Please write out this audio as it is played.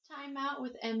Time Out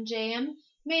with MJM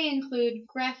may include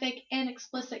graphic and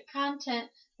explicit content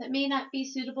that may not be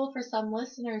suitable for some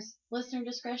listeners. Listener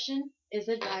discretion is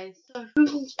advised. So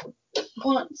who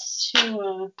wants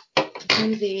to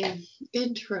do the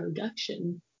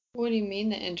introduction? What do you mean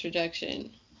the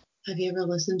introduction? Have you ever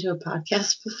listened to a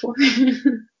podcast before?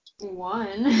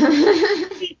 One.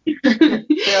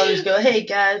 They always go, "Hey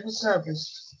guys, what's up?" Yeah,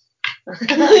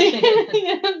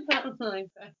 something like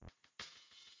that.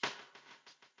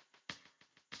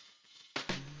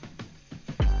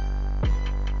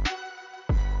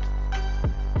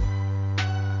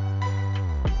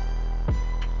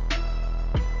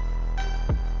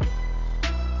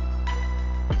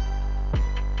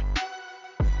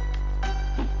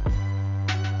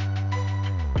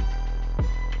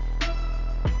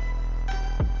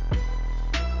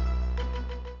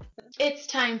 It's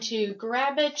time to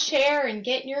grab a chair and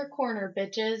get in your corner,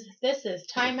 bitches. This is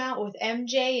Time Out with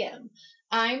MJM.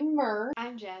 I'm Mur.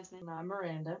 I'm Jasmine. I'm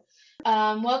Miranda.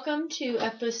 Welcome to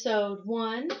episode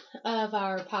 1 of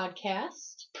our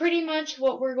podcast. Pretty much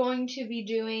what we're going to be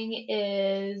doing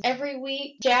is every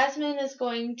week Jasmine is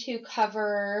going to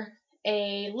cover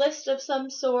a list of some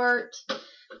sort.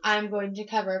 I'm going to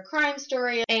cover a crime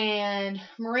story, and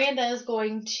Miranda is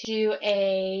going to do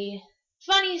a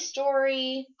funny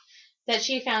story that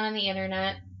she found on the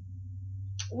internet.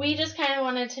 We just kind of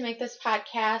wanted to make this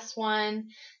podcast one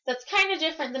that's kind of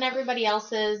different than everybody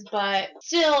else's, but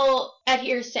still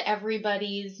adheres to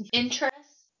everybody's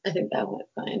interests. I think that went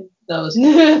fine. That was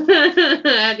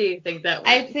How do you think that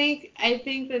I went? think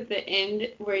that the end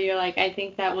where you're like, I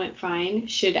think that went fine,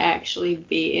 should actually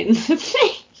be in the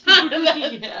thing.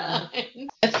 Yeah.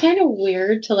 It's kind of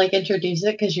weird to introduce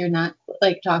it because you're not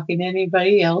talking to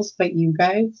anybody else but you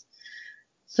guys.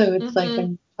 So it's like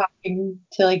I'm talking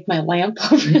to my lamp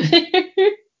over there.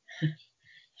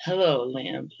 Hello,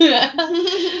 lamb.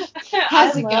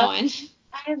 How's it going?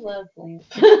 I love lamp.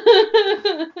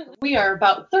 We are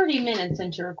about 30 minutes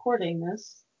into recording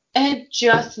this and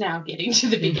just now getting to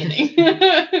the beginning.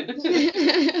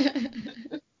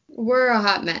 We're a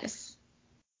hot mess.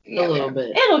 A little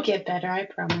bit. It'll get better, I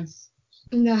promise.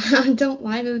 No, don't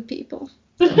lie to the people.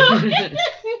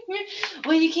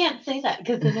 Well, you can't say that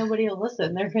because then nobody will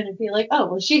listen. They're going to be like, "Oh,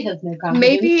 well, she has no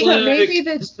confidence."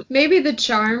 Maybe the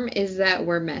charm is that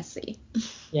we're messy.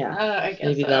 Yeah. I guess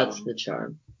Maybe so. that's the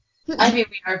charm. I mean,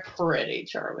 we are pretty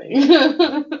charming.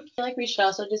 I feel like we should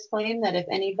also disclaim that if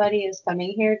anybody is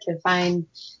coming here to find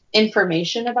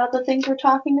information about the things we're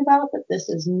talking about, that this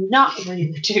is not where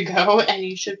you to go, and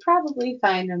you should probably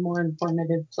find a more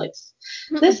informative place.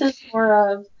 This is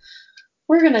more of,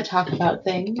 we're going to talk about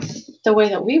things the way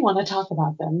that we want to talk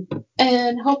about them,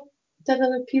 and hope that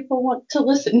other people want to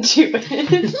listen to it.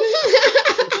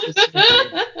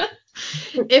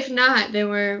 If not,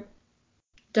 then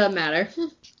doesn't matter.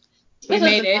 We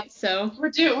made it, so We're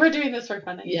doing this for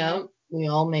fun. Anyway. Yeah, we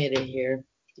all made it here.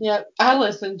 Yep, I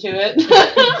listened to it.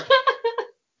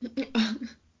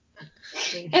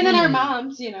 And then our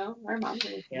moms, our moms.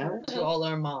 Yeah, to all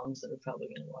our moms that are probably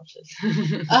going to watch this.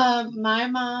 My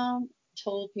mom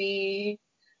told me,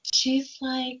 she's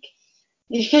like,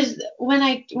 because when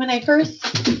I first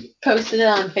posted it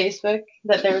on Facebook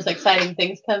that there was exciting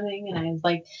things coming, and I was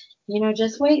like,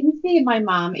 just wait and see. My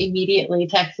mom immediately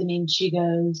texted me and she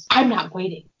goes, "I'm not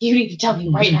waiting. You need to tell me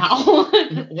right now."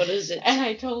 What is it? And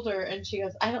I told her, and she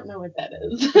goes, "I don't know what that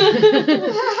is."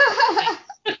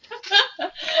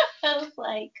 I was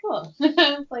like, cool.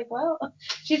 I was like, well,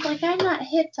 she's like, "I'm not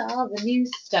hip to all the new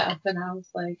stuff." And I was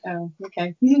like, oh,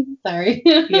 okay. Sorry.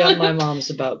 Yeah, my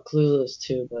mom's about clueless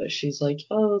too, but she's like,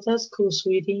 "Oh, that's cool,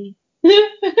 sweetie."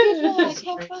 have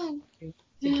fun.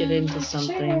 To get into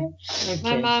something. Sure.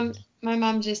 Okay. My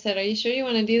mom just said, "Are you sure you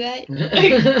want to do that?"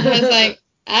 I was like,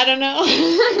 I don't know.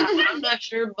 I'm not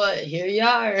sure, but here you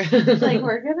are. It's like,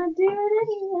 we're gonna do it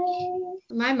anyway.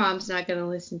 My mom's not gonna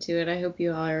listen to it. I hope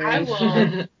you all are. I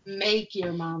will make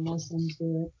your mom listen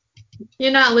to it.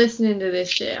 You're not listening to this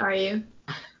shit, are you?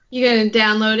 You gonna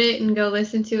download it and go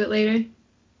listen to it later?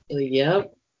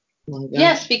 Yep. Well,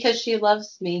 Yes, because she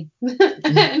loves me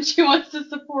and she wants to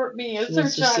support me as she her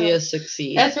wants to child, see us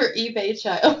succeed. as her eBay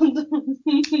child.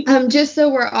 Just so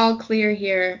we're all clear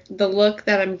here, the look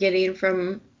that I'm getting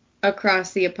from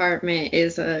across the apartment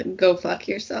is a go fuck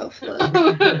yourself look.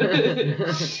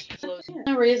 The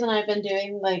reason I've been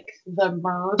doing the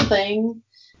Mur thing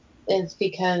is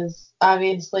because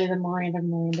obviously the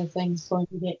Miranda thing's going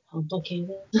to get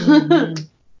complicated. Mhm.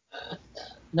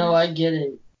 No, I get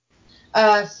it.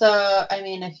 So, I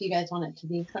mean, if you guys want it to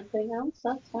be something else,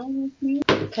 that's fine with me.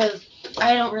 Because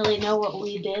I don't really know what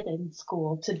we did in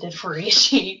school to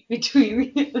differentiate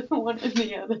between one and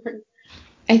the other.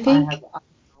 I think I don't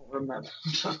remember.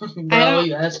 I Bro, don't-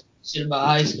 you asked shit about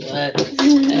high school.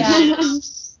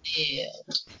 Yeah.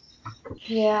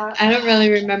 Yeah, I don't really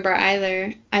remember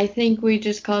either. I think we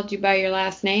just called you by your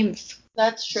last names.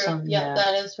 that's true. Yeah.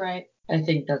 That is right. I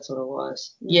think that's what it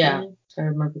was. Yeah, if I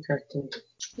remember correctly.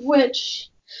 Which,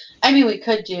 I mean, we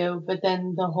could do, but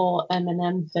then the whole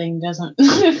Eminem thing doesn't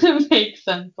make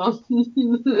sense. Fuck.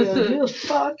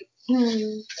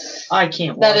 I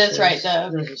can't watch That is this. right,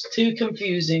 though. This is too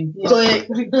confusing. Click.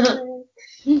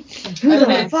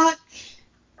 Okay. Fuck.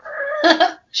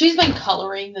 She's been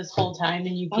coloring this whole time,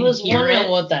 and you I can was hear wondering it.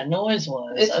 what that noise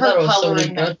was. It's I her thought it was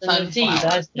somebody coloring that brushing their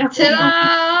teeth. sunflower.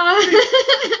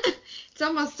 Ta-da! It's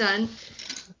almost done.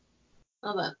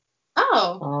 Hold on.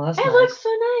 Oh, Oh, that's it nice. looks so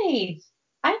nice.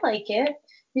 I like it.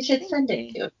 You should send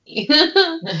it to me.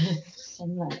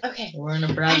 Okay. You're wearing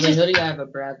a Bradley hoodie. I have a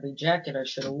Bradley jacket. I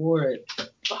should have wore it.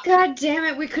 God damn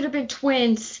it, we could have been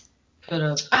twins. Could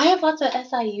have. I have lots of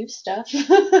SIU stuff.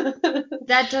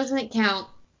 That doesn't count.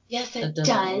 Yes, That it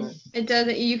doesn't does. work. It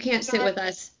doesn't. You can't sit with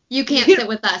us. You can't sit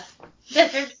with us.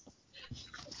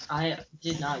 I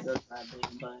did not go to Bradley,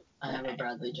 but I have a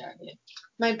Bradley jacket.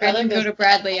 My I brother didn't go goes to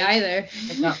Bradley either.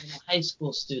 I got from a high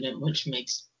school student, which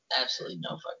makes absolutely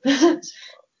no fucking sense.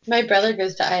 My brother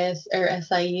goes to IS or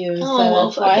SIU, Oh, so well,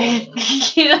 that's why. fuck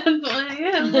Here's your fucking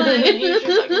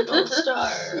gold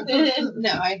star. No,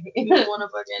 I. You don't want to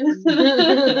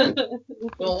fucking.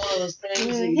 One of those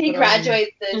things. That you He put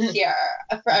graduates this year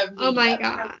from. Oh my the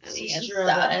god. Sister of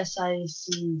the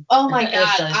SIC. Oh my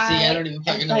god! SIC. I don't even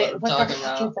fucking know what I'm talking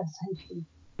about.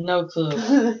 No clue.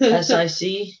 SIC?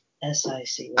 SIC.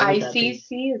 What would that be?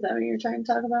 ICC? Is that what you're trying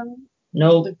to talk about?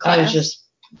 Nope. The I was class?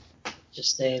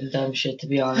 just saying dumb shit, to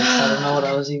be honest. I don't know what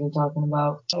I was even talking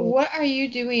about. What are you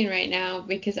doing right now?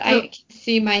 Because I can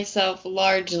see myself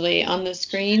largely on the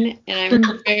screen, and I'm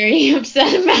very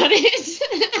upset about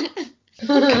it.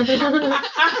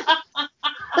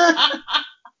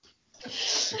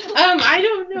 I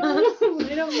don't know. I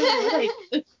don't know what I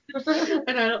did.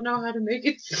 And I don't know how to make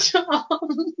it stop.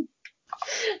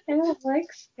 I don't like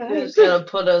You Skype. just gotta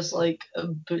put us like a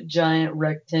giant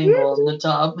rectangle on the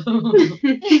top.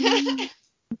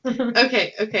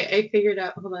 Okay, I figured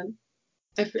out. Hold on.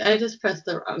 I just pressed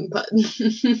the wrong button.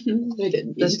 I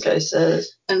didn't. This guy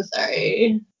says. I'm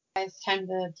sorry. Guys, time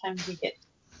to get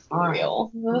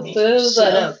serial. Alright. This is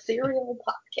Sit a up. serial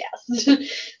podcast.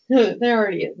 There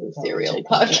already is a serial take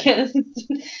podcast.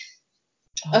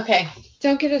 Okay.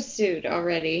 Don't get us sued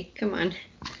already. Come on.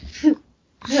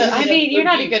 I mean, you're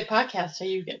not a good podcaster.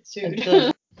 You get sued.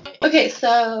 Okay,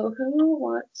 so who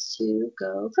wants to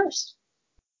go first?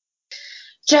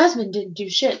 Jasmine didn't do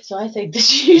shit, so I think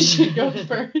that you should go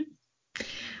first.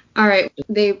 All right.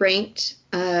 They ranked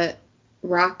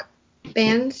rock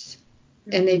bands,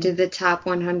 and they did the top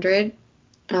 100.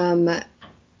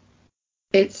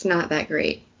 It's not that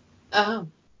great. Oh.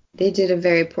 They did a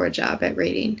very poor job at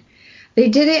rating. They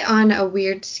did it on a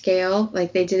weird scale.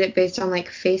 Like, they did it based on, like,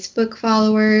 Facebook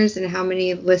followers and how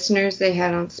many listeners they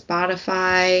had on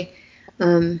Spotify.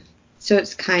 So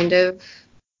it's kind of,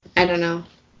 I don't know,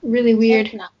 really weird.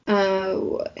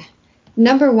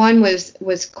 Number one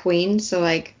was Queen, so,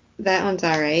 like, that one's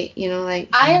all right. You know, like.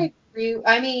 I agree.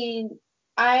 I mean,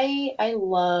 I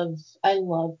love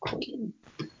Queen.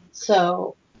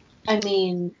 So, I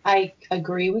mean, I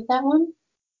agree with that one,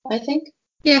 I think.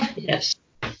 Yeah. Yes.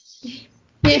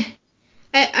 Yeah.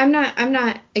 I'm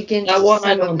not against That one I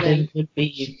some don't of them. think would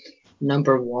be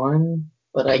number one,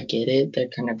 but I get it. They're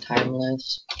kind of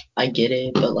timeless. I get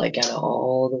it, but like out of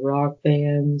all the rock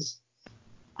bands,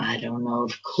 I don't know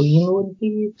if Queen would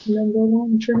be number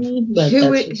one for me. But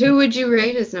Who would you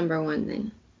rate as number one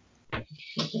then?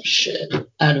 Shit.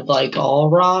 Out of like all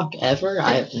rock ever,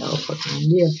 I have no fucking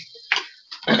idea.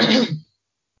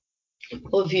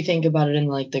 Well, if you think about it in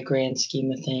like the grand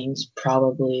scheme of things,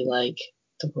 probably like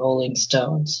the Rolling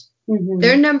Stones. Mm-hmm.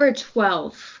 They're number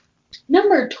 12.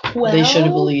 Number 12? They should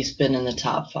have at least been in the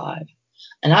top 5.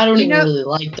 And I don't even really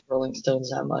like the Rolling Stones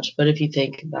that much, but if you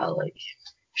think about like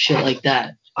shit like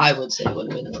that, I would say it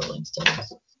would have been the Rolling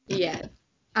Stones. Yeah.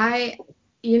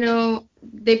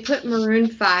 They put Maroon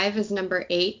 5 as number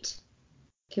 8.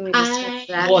 Can we discuss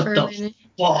that for a minute?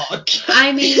 Fuck?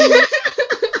 I mean,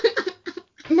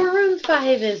 Maroon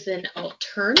 5 is an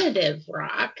alternative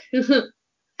rock.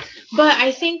 But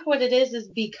I think what it is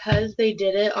because they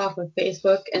did it off of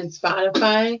Facebook and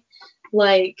Spotify,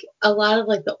 like a lot of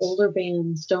like the older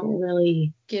bands don't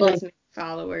really get like as many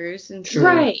followers and True.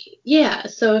 Right. Yeah.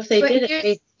 So if they did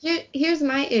it, here's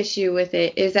my issue with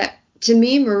it is that to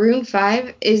me Maroon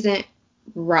 5 isn't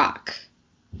rock.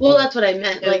 Well, that's what I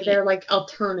meant. Like they're like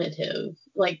alternative.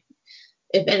 Like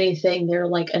if anything, they're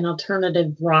like an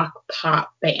alternative rock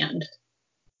pop band.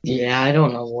 Yeah, I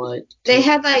don't know what. They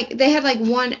had like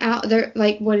one out there,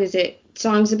 like, what is it?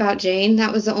 Songs About Jane.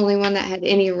 That was the only one that had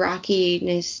any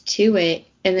rockiness to it.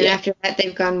 And then after that,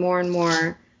 they've gone more and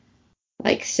more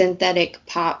like synthetic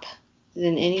pop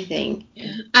than anything.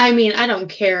 Yeah. I mean, I don't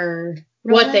care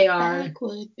what they are,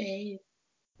 Backwood, babe.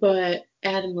 but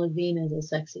Adam Levine is a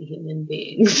sexy human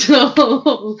being,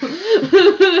 so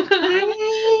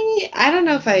I don't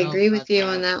know if I I don't agree know with you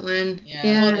about on that one. Yeah,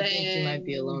 Yeah. well, I think you might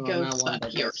be alone go on that one. fuck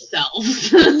But yourself.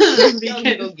 Go Because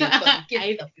get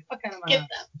I- the fuck out of my get house.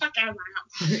 the fuck out of my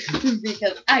house.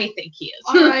 Because I think he is.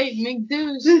 All right,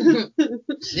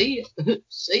 McDouche. See ya.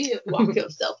 See ya. Walk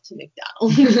yourself to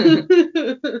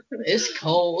McDonald's. It's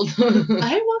cold.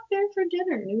 I walked there for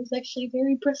dinner. It was actually a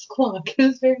very brisk walk. It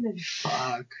was very nice.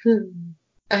 Fuck.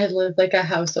 I lived like a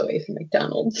house away from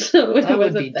McDonald's, so it That would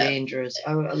wasn't be dangerous.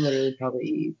 I would literally probably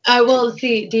eat. Well,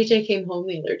 see, DJ came home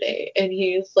the other day, and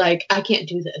he's like, I can't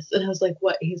do this. And I was like,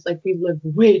 what? He's like, we live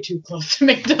way too close to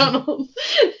McDonald's.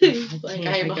 He's like,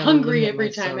 can't. I I'm gotta hungry limit every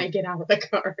time myself. I get out of the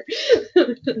car.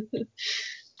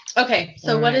 Okay,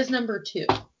 so All what right. is number 2?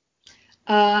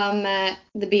 The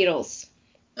Beatles.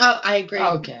 Oh, I agree.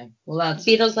 Okay, well that's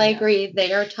Beatles, I yeah. agree.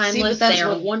 They are timeless. that's They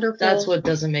are what- wonderful. That's what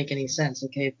doesn't make any sense.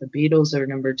 Okay, if the Beatles are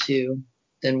number 2,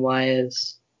 then why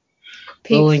is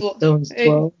Rolling Flo- Stones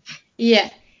 12? Yeah.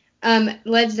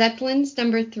 Led Zeppelin's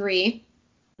number 3.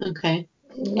 Okay.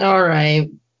 All right,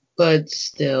 but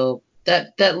still,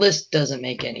 that list doesn't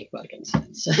make any fucking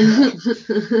sense.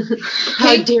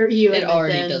 How dare you? It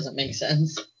already MSN. doesn't make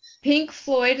sense. Pink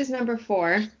Floyd is number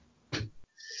 4.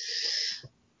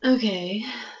 Okay.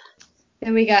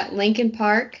 Then we got Linkin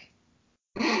Park.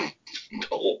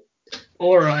 Oh,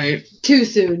 all right. Too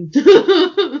soon.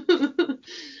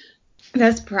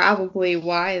 That's probably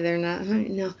why they're not.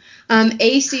 No.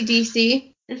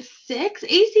 AC/DC. 6?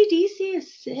 AC/DC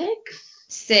is 6?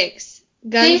 6. They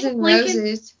Guns have N' Linkin-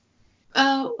 Roses.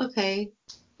 Oh, okay.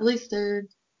 At least they're.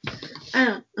 I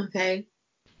don't. Okay.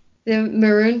 The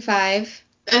Maroon 5.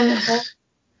 Ugh.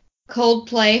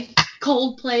 Coldplay.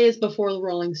 Coldplay is before the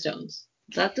Rolling Stones.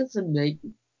 That doesn't make.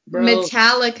 Bro,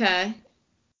 Metallica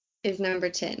is number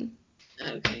 10.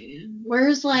 Okay.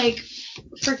 Where's like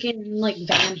freaking like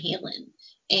Van Halen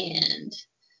and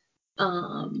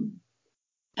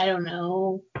I don't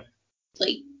know,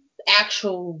 like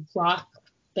actual rock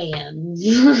bands.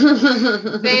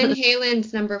 Van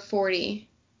Halen's number 40.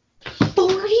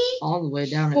 40? all the way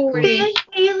down 40. at Van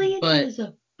Halen But- is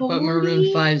a 40. but Maroon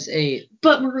 5's 8.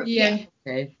 But Maroon. Yeah.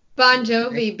 Okay. Bon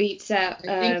Jovi beats out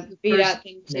I think the beat person out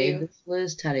thing who made too. this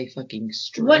list had a fucking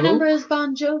stroke. What number is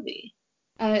Bon Jovi?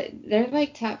 They're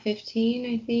like top 15,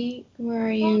 I think. Where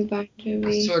are you, Bon I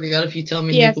Jovi? swear to God, if you tell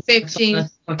me Yeah, Nickelback's 15. on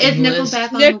that fucking Is list,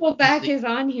 Nickelback on? Nickelback is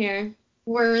on here.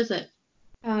 Where is it?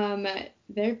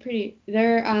 They're pretty.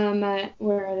 Where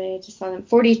are they? I just saw them.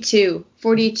 42.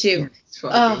 42. Jesus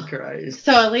fucking Christ.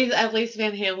 So at least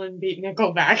Van Halen beat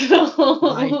Nickelback though.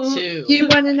 Mine too. Do you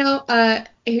want to know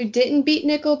who didn't beat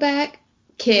Nickelback?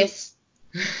 Kiss.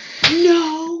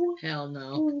 No Hell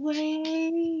no.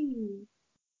 way.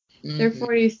 They're Mhm.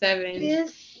 47.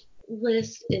 This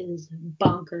list is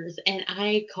bonkers, and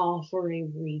I call for a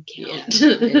recount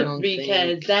Yeah, I don't because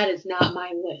think- that is not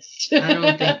my list. I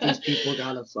don't think these people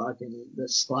got a fucking the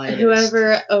slightest.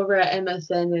 Whoever over at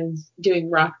MSN is doing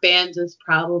rock bands is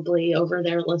probably over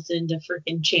there listening to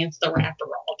freaking Chance the Rapper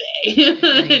all day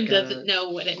and Ain't got doesn't a- know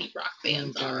what any rock ain't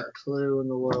bands got a are. clue in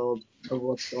the world of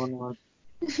what's going on.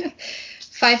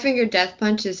 Five Finger Death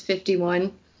Punch is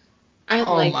 51. I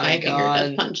Oh like my Five Finger God.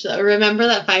 Death Punch though. Remember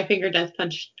that Five Finger Death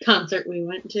Punch concert we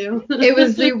went to? It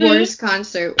was the worst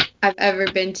concert I've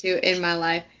ever been to in my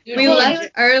life. Dude, We well,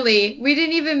 left early. We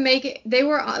didn't even make it. They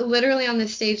were literally on the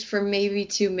stage for maybe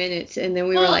 2 minutes, and then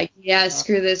we were Well- like, yeah,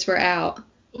 screw this, we're out.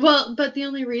 Well, but the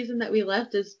only reason that we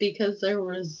left is because there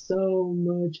was so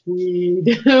much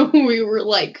weed. We were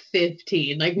like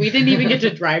 15. Like, we didn't even get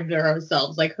to drive there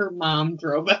ourselves. Like, her mom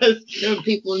drove us. There were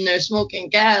people in there smoking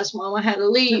gas. Mama had to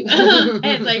leave. And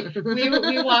it's like,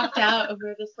 we walked out and we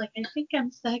were just like, I think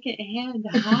I'm secondhand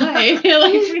high.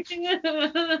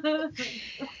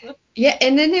 Yeah,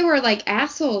 and then they were like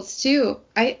assholes too.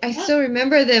 I still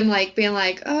remember them like being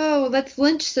like, oh, let's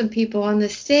lynch some people on the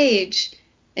stage.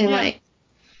 And Yeah. like,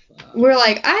 we're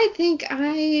like, I think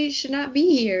I should not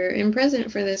be here and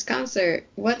present for this concert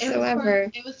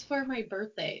whatsoever. It was for my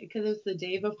birthday because it was the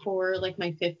day before like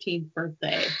my 15th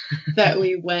birthday that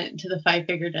we went to the Five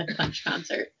Finger Death Punch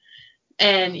concert.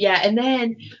 And yeah, and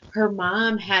then her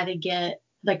mom had to get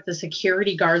like the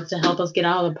security guards to help us get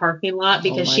out of the parking lot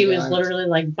because my she was God. literally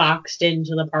like boxed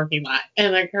into the parking lot,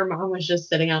 and like her mom was just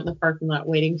sitting out in the parking lot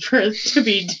waiting for us to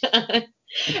be done.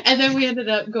 And then we ended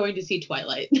up going to see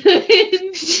Twilight.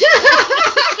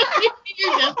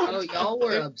 Oh, y'all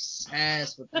were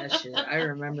obsessed with that shit. I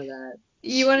remember that.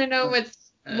 You want to know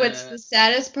what's the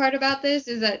saddest part about this?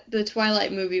 Is that the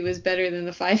Twilight movie was better than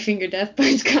the Five Finger Death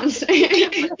Punch concert.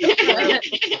 I'm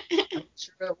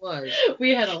sure it was.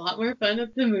 We had a lot more fun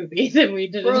at the movie than we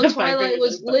did Bro, at the Twilight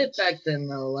was Five Finger lit Death back then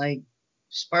though. Like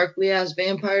sparkly ass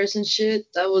vampires and shit.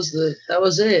 That was it.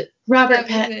 Robert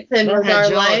That was it. Pattinson was our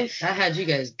life. That had you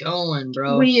guys going,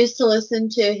 bro. We used to listen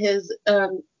to his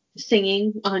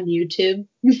singing on YouTube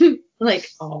like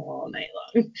all night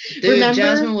long. Dude, Remember?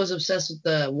 Jasmine was obsessed with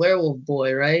the werewolf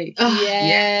boy, right?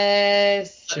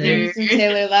 Yes. Nerd. And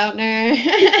Taylor Lautner.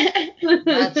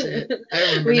 That's it. I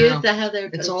remember We now. used to have their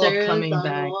It's all posters coming on the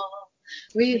back. wall.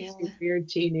 We used to be weird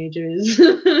teenagers.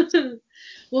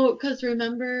 Well, because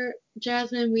remember,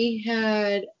 Jasmine, we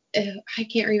had, I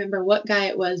can't remember what guy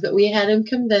it was, but we had him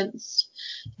convinced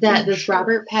that this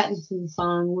Robert Pattinson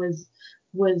song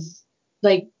was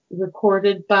like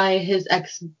recorded by his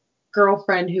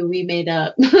ex-girlfriend who we made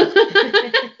up. New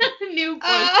boyfriend.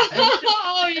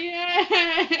 Oh,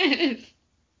 yes.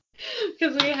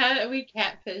 Because we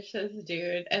catfished this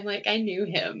dude, and like I knew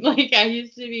him, like I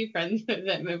used to be friends with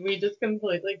him, and we just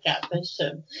completely catfished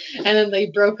him, and then they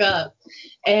broke up,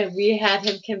 and we had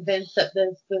him convinced that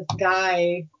this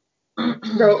guy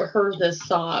wrote her this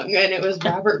song, and it was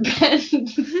Robert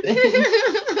Pattinson.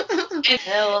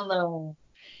 Hell no.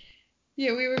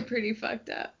 Yeah, we were pretty fucked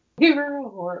up. We were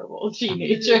horrible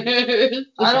teenagers.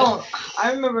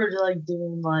 I remember like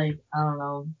doing like, I don't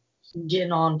know,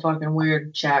 getting on fucking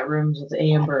weird chat rooms with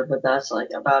Amber, but that's like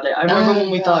about it. I remember when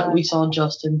we thought we saw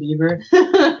Justin Bieber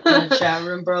in the chat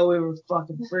room, bro, we were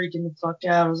fucking freaking the fuck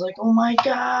out. I was like, oh my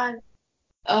god.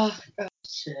 Oh,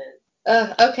 Shit.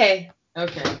 okay.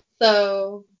 Okay.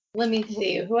 So let me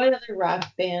see. What other rock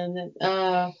band?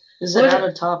 Is it out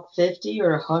of top 50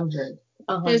 or 100?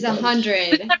 There's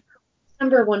 100.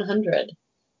 Number 100.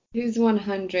 Who's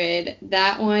 100?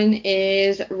 That one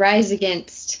is Rise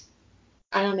Against.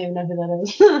 I don't even know who that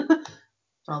is.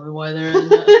 Probably why they're in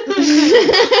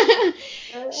that.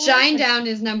 Shine Down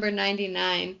is number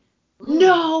 99.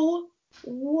 No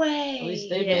way. At least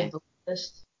they made the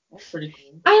list. That's pretty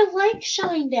cool. I like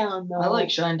Shinedown though. I like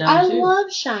Shinedown too. I love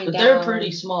Shinedown. But they're a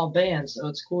pretty small band, so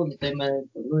it's cool that they made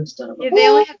the list out of it. Yeah, they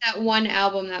only have that one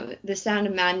album that The Sound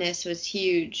of Madness was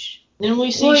huge. Didn't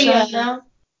we see Shinedown?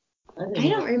 I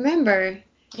don't remember.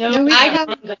 Yeah,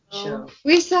 No,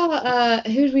 we saw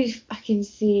who did we fucking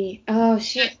see? Oh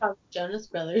shit. Jonas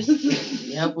Brothers.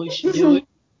 Yep, we should do it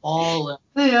all.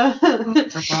 Yeah.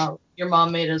 Your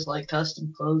mom made us like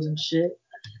custom clothes and shit.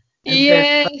 And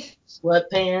Yes.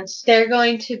 Sweatpants. They're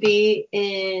going to be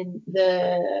in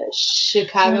the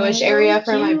Chicago-ish area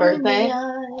for my birthday.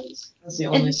 That's the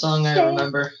only song I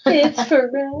remember. It's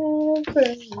forever.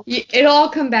 It'll all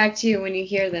come back to you when you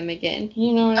hear them again.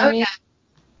 You know what I mean?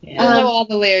 Yeah. You'll know all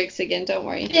the lyrics again, don't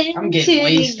worry. I'm getting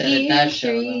wasted at that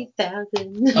show, though.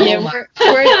 3000. Yeah, we're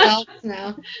adults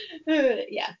now.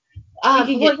 Yeah.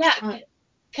 We can Well, get yeah,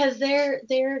 because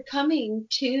they're coming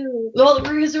to. Well,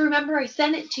 because remember I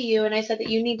sent it to you, and I said that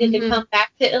you needed to come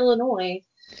back to Illinois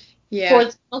for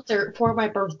the concert for my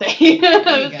birthday.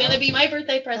 It was gonna be my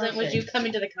birthday present. Was you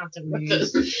coming to the concert with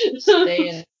us?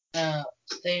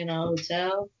 Stay in a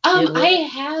hotel. I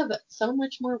have so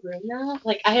much more room now.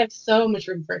 Like I have so much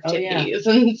room for activities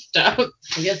and stuff.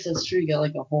 I guess that's true. You got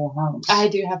like a whole house. I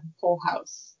do have a whole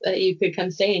house that you could come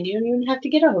stay in. You don't even have to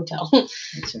get a hotel.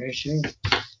 That's very true.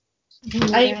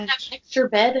 I even have an extra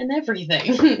bed and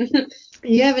everything.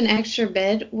 You have an extra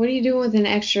bed? What are you doing with an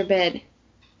extra bed?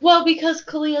 Well, because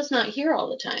Kalia's not here all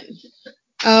the time.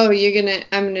 Oh,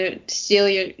 I'm gonna steal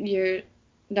your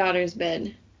daughter's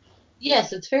bed.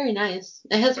 Yes, it's very nice.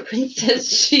 It has princess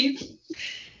sheets.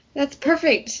 That's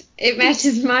perfect. It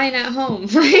matches mine at home.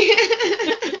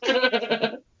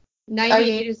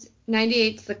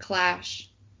 98's The Clash.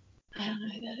 I don't know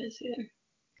who that is either.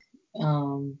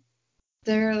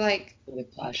 They're like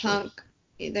punk.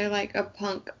 They're like a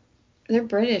punk. They're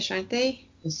British, aren't they?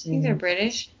 I think they're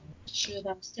British. Should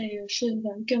I stay or should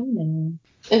I go now?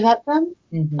 Is that them?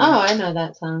 Mm-hmm. Oh, I know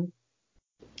that song.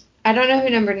 I don't know who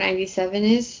number 97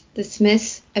 is. The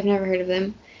Smiths. I've never heard of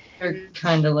them. They're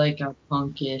kind of like a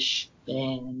punkish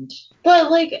band.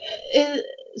 But like,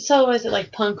 so is it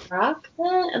like punk rock?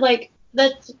 Like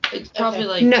that's. It's probably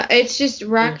like no. It's just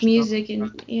rock music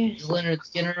and yeah. Is Leonard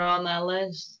Skinner on that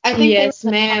list? I think yes,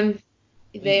 ma'am.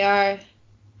 They are.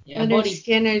 Yeah, Leonard buddy.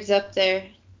 Skinner's up there.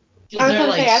 I was They're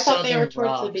gonna like say, I thought they were southern towards the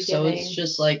rock, so it's beginning.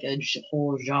 just like a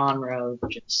whole genre of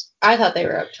just. I thought they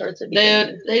were up towards the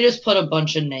beginning. They just put a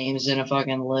bunch of names in a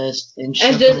fucking list and And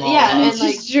shook just- them all yeah, up. and,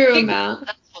 like, Just drew them out.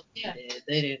 That's what they did.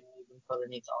 They didn't even put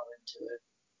any thought into it.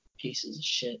 Pieces of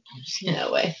shit. I'm just kidding.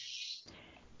 No way.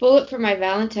 Bullet for my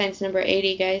Valentine's number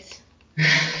 80, guys.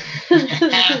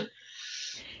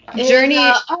 Is, Journey.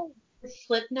 is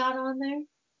Slipknot on there?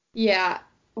 Yeah.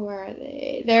 Where are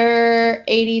they? They're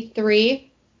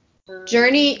 83.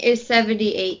 Journey is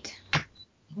 78. Oh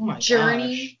my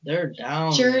Journey. gosh, they're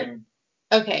down Jour- there.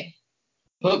 Okay.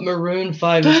 But Maroon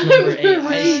 5 is number 8. I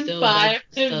Maroon still 5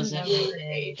 that is doesn't number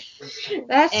make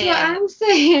That's And what I'm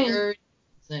saying.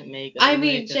 doesn't make I a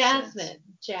mean, lick of sense.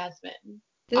 Jasmine.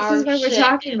 This our is why we're shit.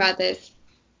 talking about this.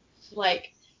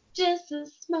 Like, just a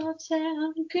small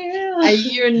town girl.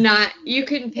 You're not. You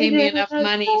couldn't pay me enough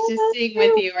money to sing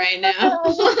with you right now.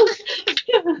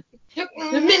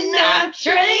 The midnight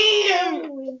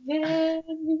train.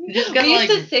 Just gotta, We used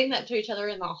to like- sing that to each other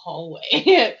in the hallway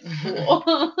at school.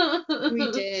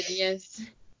 We did, yes.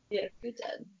 Yes, we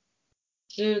did.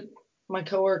 Dude, my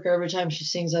coworker, every time she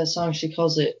sings that song, she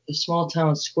calls it a small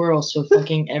town squirrel. So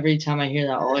fucking every time I hear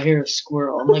that, all I hear is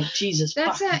squirrel. I'm like, Jesus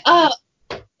That's fuck.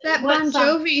 that What Bon song?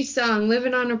 Jovi song,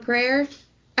 "Living on a Prayer."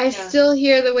 I Yeah. still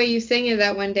hear the way you sang it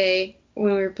that one day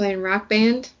when we were playing Rock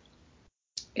Band.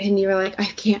 And you were like, I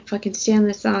can't fucking stand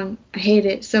this song. I hate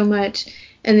it so much.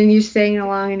 And then you sang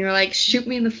along and you're like, shoot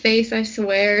me in the face, I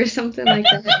swear, or something like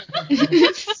that.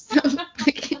 It's so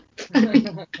fucking funny.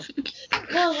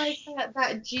 Well, like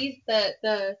that G,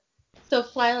 the So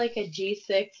Fly Like a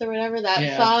G6 or whatever, that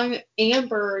Yeah. song,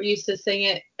 Amber used to sing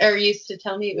it, or used to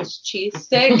tell me it was cheese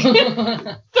stick.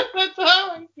 That's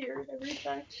how I hear it every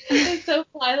time. It's So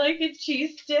Fly Like a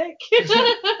Cheese Stick.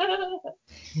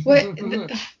 What?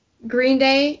 Green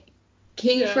Day,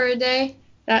 King Yeah. for a Day,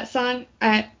 that song,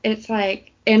 it's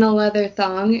like, in a leather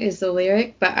thong is the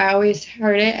lyric, but I always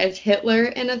heard it as Hitler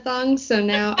in a thong, so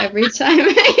now every time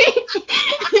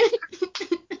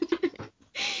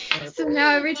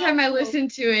I listen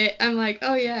to it, I'm like,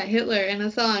 oh yeah, Hitler in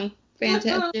a thong.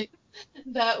 Fantastic.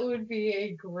 That would be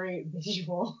a great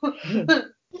visual.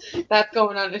 That's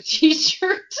going on a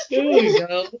t-shirt. There you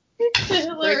go.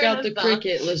 Hitler Break in out a the thong.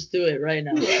 cricket. Let's do it right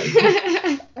now.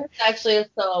 It's actually a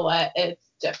silhouette. It's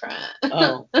different.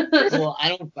 Oh, well, I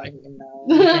don't fucking know.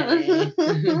 Okay.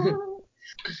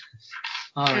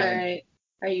 All All right. right.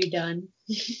 Are you done?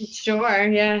 Sure,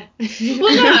 yeah.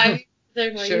 Well, no. Is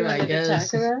there more Sure, you I wanted to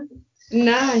guess. talk about?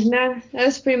 No, that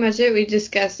was pretty much it. We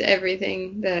discussed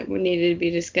everything that needed to be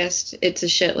discussed. It's a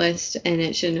shit list, and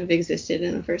it shouldn't have existed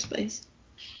in the first place.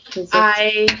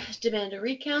 I demand a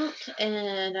recount,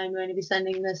 and I'm going to be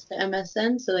sending this to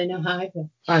MSN so they know how I feel.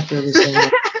 I feel the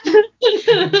same.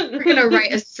 We're gonna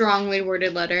write a strongly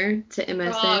worded letter to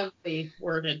MSN. Strongly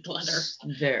worded letter.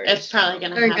 Very. It's probably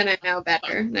gonna They're happen. gonna know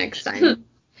better next time.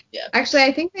 Yeah. Actually,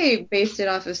 I think they based it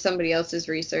off of somebody else's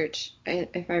research,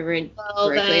 if I read Well,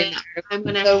 correctly in then the article. I'm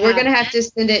gonna. So we're gonna have to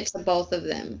send it to both of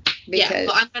them Yeah. because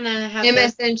So I'm gonna have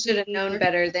MSN should have known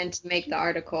better than to make the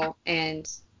article, and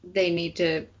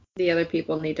the other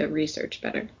people need to research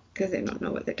better because they don't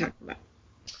know what they're talking about.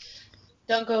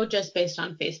 Don't go just based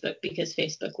on Facebook because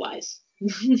Facebook lies.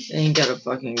 Ain't got a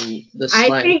fucking the I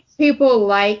slang. think people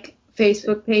like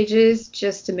Facebook pages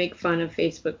just to make fun of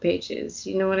Facebook pages.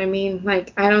 You know what I mean?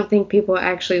 Like, I don't think people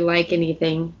actually like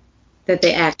anything that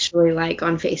they actually like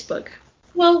on Facebook.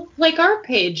 Well, like our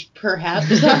page,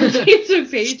 perhaps. Our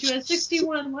Facebook page has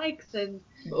 61 likes and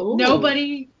Ooh.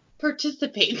 nobody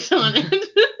participates on it.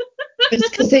 It's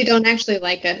because they don't actually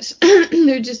like us.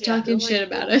 They're just Yeah, talking they're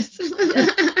shit like, about us.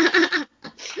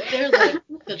 They're like,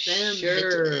 look at them.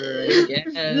 Sure,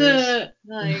 bitches. yes.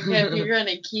 Like, if you're going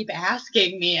to keep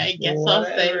asking me, I guess I'll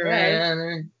say Whatever, yes.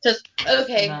 man. Just,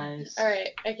 okay. Nice. All right.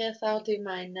 I guess I'll do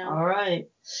mine now. All right.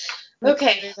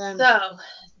 Okay, so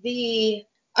the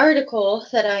article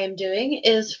that I am doing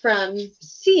is from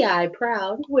CI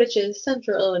Proud, which is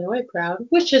Central Illinois Proud,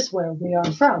 which is where we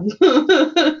are from.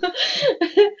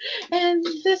 And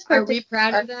this Are we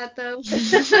proud of that, though?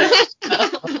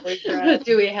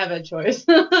 Do we have a choice?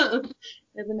 Doesn't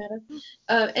matter.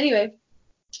 Anyway,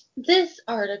 this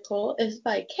article is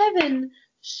by Kevin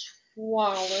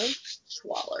Schwaller.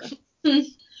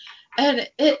 And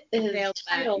it is Nailed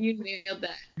that. titled... You nailed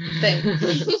that.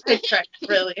 Thanks. I tried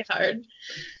really hard.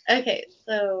 Okay,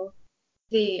 so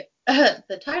the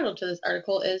title to this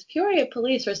article is Peoria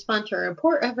Police Respond to a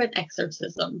Report of an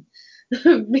Exorcism.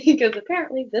 Because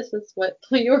apparently this is what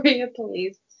Peoria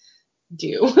Police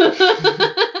do.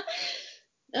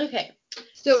 Okay.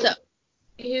 So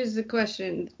Here's the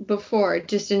question. Before,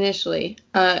 just initially,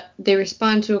 they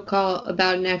respond to a call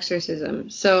about an exorcism.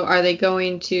 So are they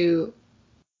going to...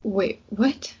 Wait,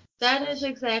 what? That is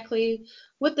exactly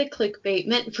what the clickbait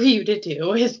meant for you to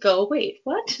do, is go, wait,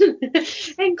 what?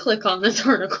 And click on this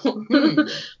article.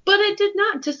 But it did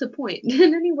not disappoint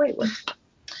in any way.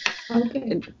 Oh,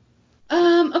 good.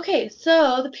 Okay,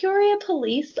 so the Peoria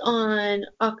police on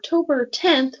October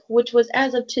 10th, which was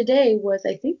as of today, was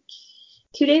I think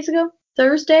 2 days ago,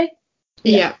 Thursday?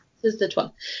 Yeah. This is the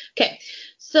 12th. Okay,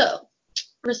 so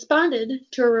responded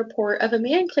to a report of a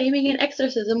man claiming an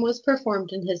exorcism was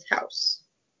performed in his house.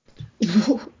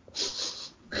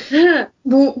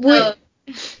 What?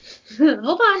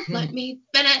 Hold on, let me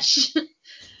finish.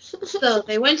 So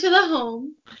they went to the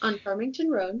home on Farmington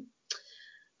Road.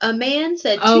 A man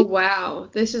said Oh, wow.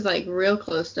 This is like real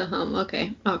close to home.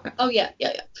 Okay. Oh, yeah.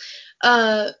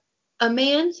 A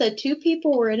man said 2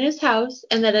 people were in his house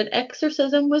and that an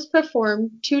exorcism was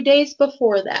performed 2 days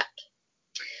before that.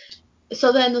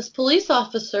 So then this police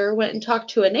officer went and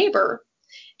talked to a neighbor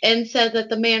and said that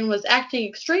the man was acting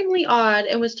extremely odd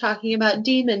and was talking about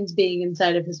demons being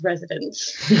inside of his residence.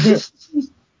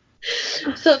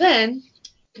 So then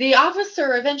the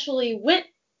officer eventually went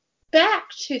back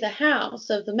to the house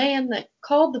of the man that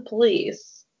called the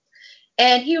police,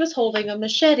 and he was holding a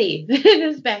machete in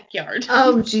his backyard.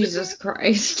 Oh, Jesus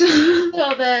Christ.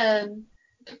 So then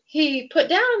he put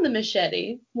down the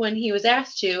machete when he was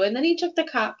asked to, and then he took the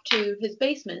cop to his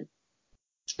basement.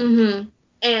 Mm-hmm.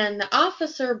 And the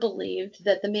officer believed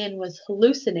that the man was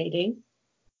hallucinating.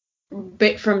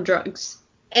 Bit from drugs.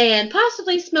 And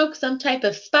possibly smoked some type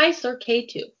of spice or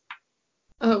K2.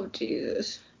 Oh,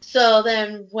 Jesus. So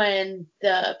then when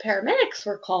the paramedics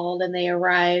were called and they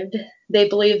arrived, they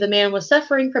believed the man was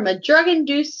suffering from a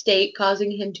drug-induced state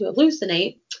causing him to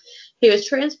hallucinate. He was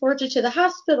transported to the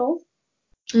hospital.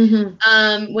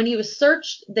 Mm-hmm. When he was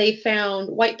searched, they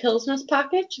found white pills in his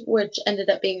pocket, which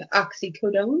ended up being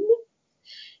oxycodone.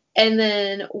 And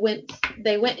then when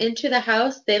they went into the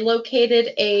house, they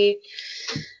located a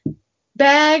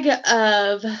bag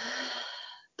of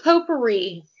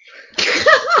potpourri.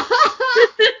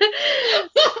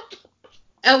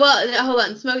 Well, hold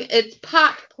on. It's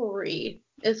potpourri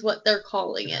is what they're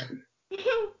calling it.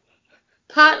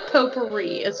 Pot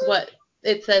potpourri is what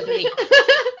it says in the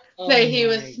that he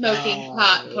was smoking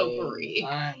pot potpourri.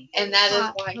 And that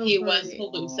is why he was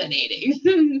hallucinating.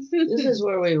 This is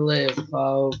where we live,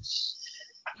 folks.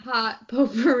 Hot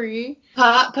potpourri.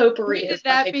 Pot potpourri. When did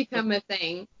that become a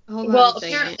thing? Hold on Well, a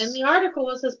second. apparently in the article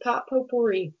it says pot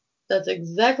potpourri. That's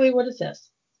exactly what it says.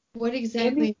 What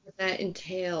exactly does that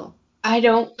entail? I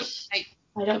don't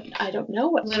know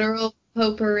what literal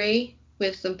potpourri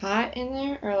with some pot in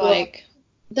there, or like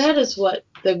that is what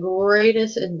the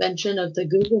greatest invention of the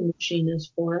Google machine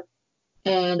is for.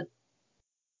 And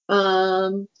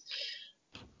pot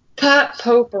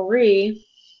potpourri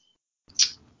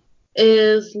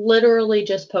is literally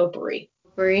just potpourri.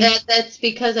 That's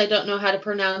because I don't know how to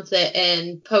pronounce it,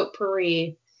 and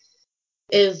potpourri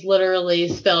is literally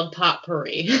spelled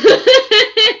potpourri.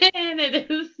 And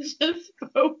it is just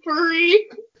potpourri.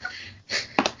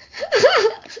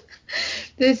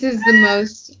 This is the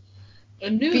most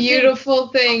beautiful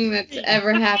thing that's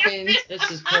ever happened.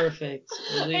 This is perfect.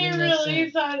 I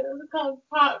really thought it was called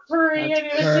potpourri,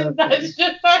 and that's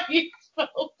just how you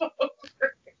spell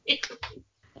potpourri.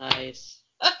 Nice.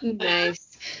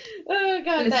 Nice. Oh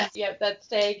god, that's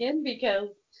staying in because,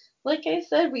 like I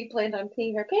said, we planned on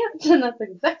peeing our pants, and that's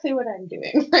exactly what I'm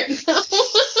doing right now.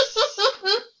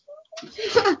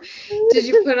 Did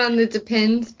you put on the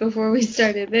Depends before we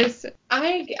started this?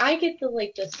 I get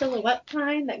the silhouette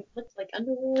kind that looks like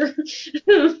underwear.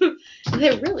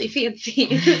 They're really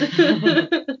fancy.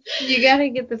 You gotta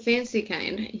get the fancy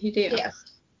kind. You do. Yes.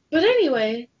 But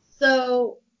anyway,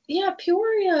 so yeah,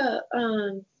 Peoria's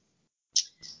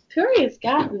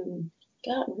gotten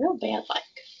real bad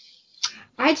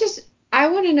I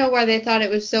want to know why they thought it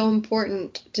was so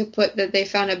important to put that they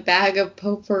found a bag of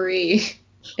potpourri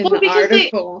in the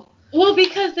article.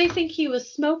 Because they think he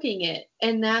was smoking it,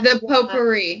 and that's the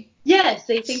potpourri. Yes,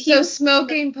 they think so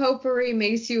smoking potpourri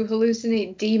makes you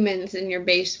hallucinate demons in your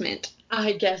basement.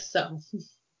 I guess so.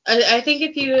 I think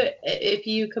if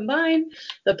you combine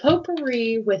the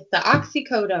potpourri with the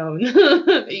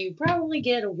oxycodone, you probably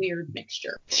get a weird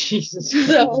mixture. Jesus.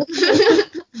 So this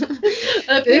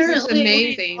is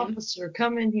amazing. Officer,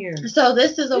 come in here. So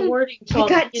this is a warning to all I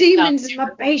got demons in my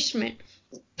basement.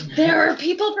 There are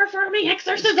people performing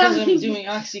exorcisms. Because I'm doing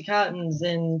oxycontins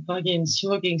and fucking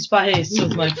smoking spice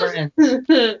with my friends.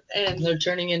 And they're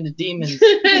turning into demons.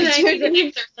 And I need an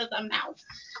exorcism now.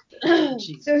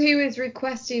 Jeez. So he was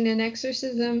requesting an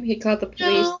exorcism? He called the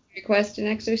police No. to request an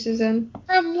exorcism?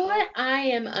 From what I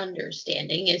am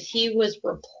understanding is he was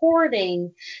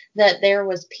reporting that there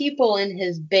was people in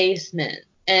his basement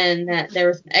and that there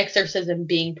was an exorcism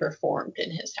being performed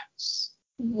in his house.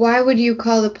 Why would you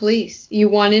call the police? You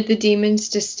wanted the demons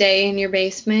to stay in your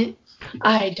basement?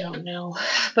 I don't know,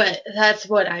 but that's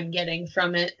what I'm getting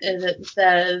from it. Is it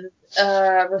says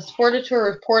responded to a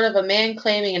report of a man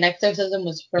claiming an exorcism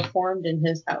was performed in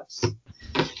his house.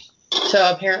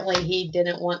 So apparently he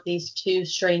didn't want these two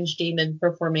strange demons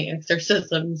performing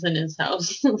exorcisms in his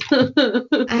house.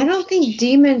 I don't think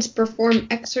demons perform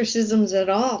exorcisms at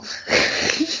all.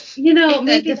 You know, that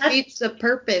maybe defeats the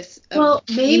purpose of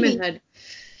demonhood.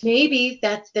 Maybe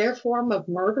that's their form of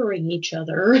murdering each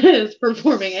other, is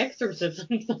performing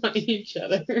exorcisms on each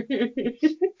other.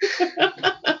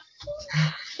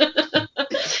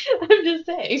 I'm just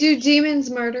saying. Do demons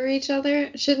murder each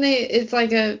other? Shouldn't they? It's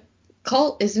like a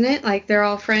cult, isn't it? Like they're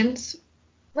all friends.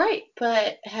 Right,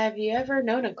 but have you ever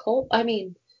known a cult? I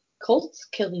mean, cults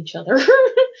kill each other.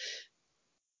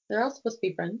 They're all supposed to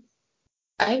be friends.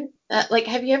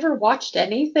 Have you ever watched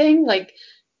anything like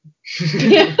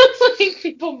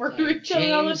people murder each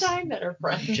other all the James time that are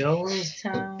friends?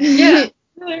 Jonestown. Yeah.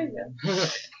 There you go.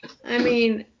 I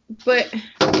mean, but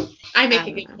I make I a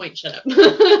don't good know. point. Shut up.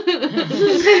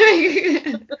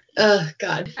 I Oh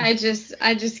God. just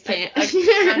can't. I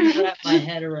can't wrap my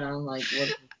head around like what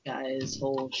this guy's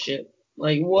whole shit.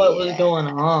 Like what was going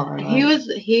on? He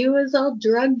was all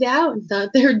drugged out and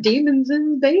thought there were demons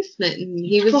in his basement, and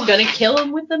he was gonna kill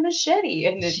him with a machete,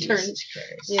 and it turned, Jesus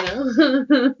Christ. you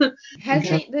know.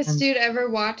 Hasn't this dude ever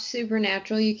watched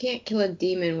Supernatural? You can't kill a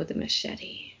demon with a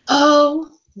machete. Oh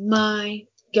my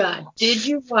God! Did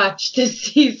you watch the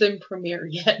season premiere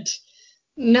yet?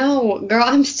 No, girl,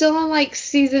 I'm still on like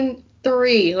season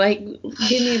 3. Like,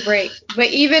 give me a break. But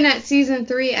even at season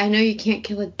 3, I know you can't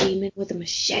kill a demon with a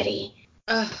machete.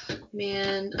 Oh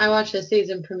man, I watched the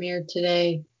season premiere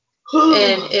today,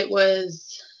 and it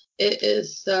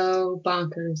is so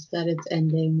bonkers that it's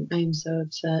ending. I'm so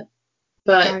upset.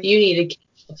 But you need to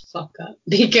catch the fuck up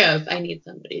because I need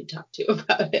somebody to talk to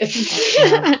about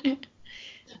it.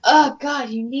 Oh God,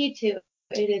 you need to.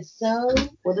 It is so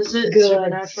What is it?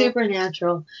 good.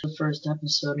 Supernatural. The first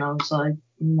episode, and I was like,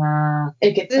 nah.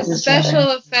 It gets The so much special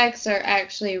better. effects are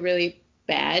actually really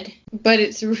bad, but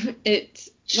it's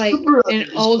like Super an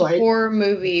is old quite- horror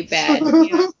movie bad. You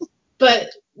know? But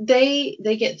they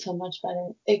get so much better.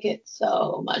 It gets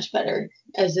so much better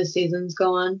as the seasons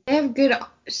go on. They have good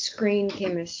screen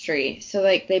chemistry, so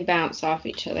like they bounce off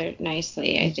each other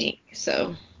nicely, I think.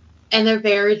 So. And they're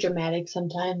very dramatic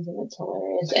sometimes, and it's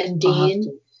hilarious. And I'll have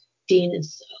Dean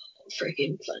is so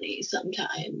freaking funny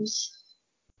sometimes.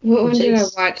 What one did I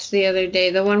Just- watch the other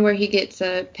day? The one where he gets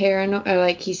a paranoid, or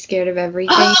like he's scared of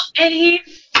everything. Oh, and he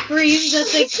screams at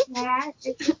the cat.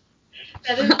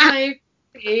 That is my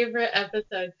favorite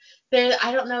episode.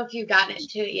 I don't know if you've gotten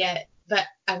into it yet, but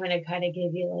I'm gonna kind of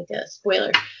give you like a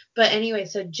spoiler. But anyway,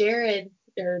 so Jared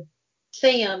or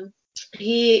Sam,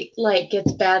 he like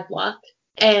gets bad luck.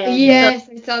 And Yes,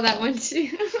 I saw that one too.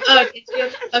 oh, did you?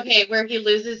 Okay, where he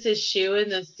loses his shoe in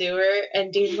the sewer,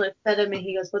 and Dean looks at him and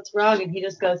he goes, "What's wrong?" And he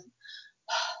just goes,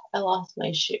 "I lost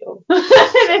my shoe."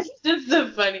 It's just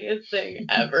the funniest thing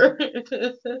ever.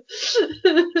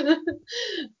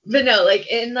 But no, like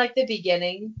in like the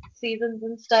beginning seasons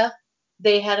and stuff,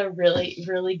 they had a really,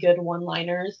 really good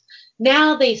one-liners.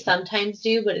 Now they sometimes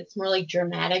do, but it's more like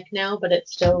dramatic now, but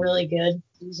it's still really good.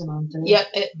 Season on there. Yep,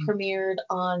 it premiered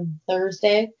on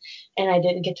Thursday, and I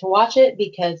didn't get to watch it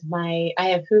because I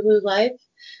have Hulu Live,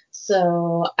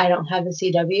 so I don't have the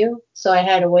CW, so I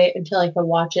had to wait until I could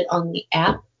watch it on the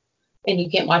app, and you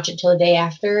can't watch it till the day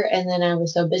after, and then I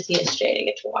was so busy yesterday to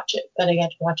get to watch it, but I got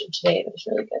to watch it today, and it was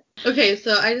really good. Okay,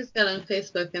 so I just got on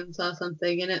Facebook and saw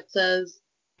something, and it says,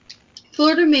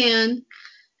 Florida man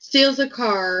steals a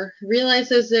car,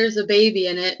 realizes there's a baby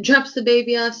in it, drops the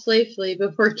baby off safely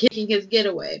before taking his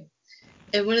getaway.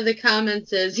 And one of the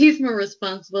comments is, he's more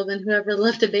responsible than whoever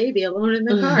left a baby alone in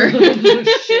the car.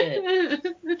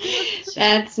 Shit.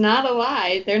 That's not a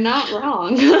lie. They're not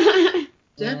wrong. Definitely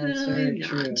That's very not.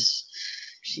 true.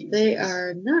 They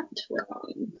are not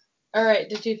wrong. All right,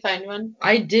 did you find one?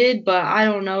 I did, but I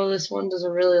don't know. This one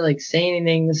doesn't really like say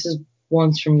anything. This is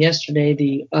one's from yesterday.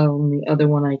 The only other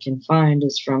one I can find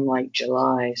is from like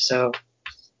July, so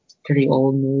pretty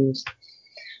old news.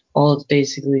 All it's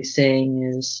basically saying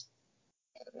is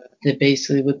that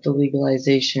basically with the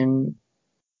legalization,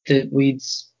 that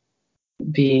weed's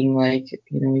being like,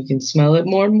 you know, you can smell it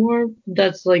more and more.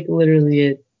 That's like literally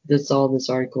it. That's all this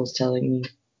article is telling me.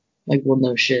 Like, well,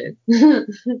 no shit.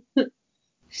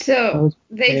 So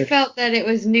they weird. felt that it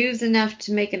was news enough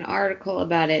to make an article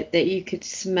about it, that you could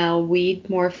smell weed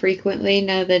more frequently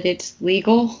now that it's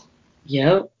legal.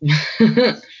 Yep.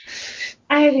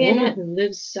 I mean, Woman who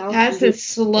lives south That's of a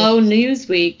slow news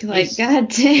week. Like, Yes.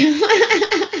 goddamn.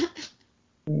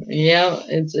 Yeah,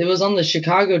 it was on the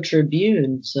Chicago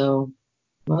Tribune, so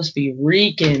must be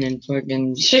reeking in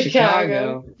fucking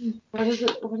Chicago. What does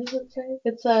it say?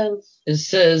 It says It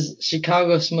says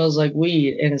Chicago smells like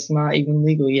weed, and it's not even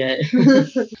legal yet. They're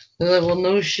like, well,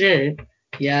 no shit.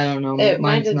 Yeah, I don't know.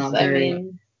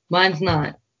 Mine's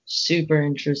not super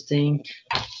interesting.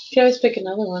 you can always pick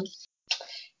another one.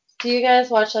 Do you guys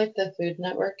watch like the Food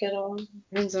Network at all?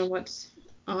 Depends on what's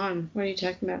on. What are you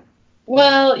talking about?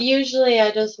 Well, usually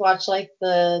I just watch like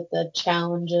the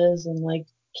challenges and like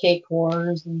cake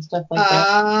wars and stuff like that.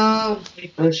 Oh.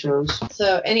 Those shows.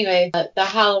 So anyway, the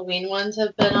Halloween ones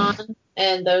have been on,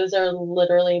 and those are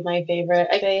literally my favorite.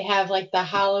 They have like the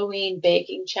Halloween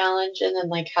baking challenge and then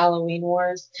like Halloween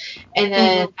wars. And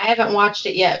then I haven't watched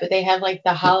it yet, but they have like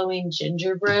the Halloween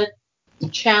gingerbread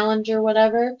challenge or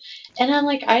whatever. And I'm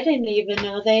like, I didn't even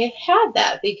know they had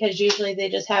that because usually they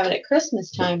just have it at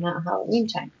Christmas time, not Halloween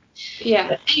time. Yeah.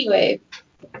 But anyway,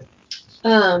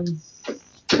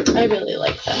 I really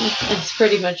like them. That's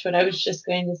pretty much what I was just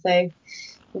going to say.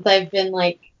 Because I've been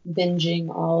like binging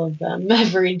all of them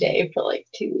every day for like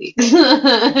 2 weeks.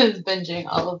 Binging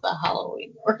all of the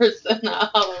Halloween wars and the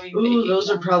Halloween. Ooh, those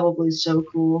are challenge. probably so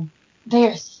cool. They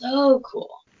are so cool.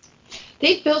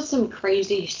 They built some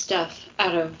crazy stuff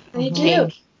out of They cake.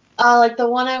 do. Like the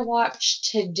one I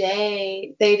watched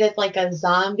today, they did like a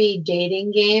zombie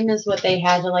dating game is what they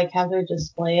had to like have their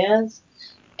display as.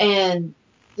 And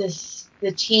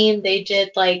the team, they did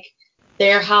like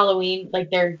their Halloween, like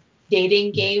their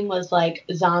dating game was like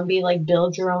zombie, like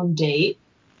build your own date.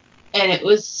 And it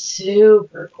was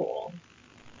super cool.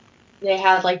 They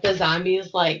had like the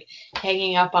zombies like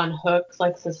hanging up on hooks,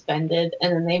 like suspended,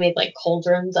 and then they made like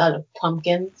cauldrons out of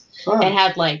pumpkins. And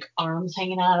had like arms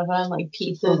hanging out of them, like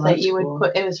pieces that you would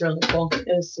put. It was really cool. It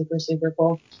was super, super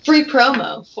cool. Free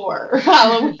promo for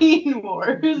Halloween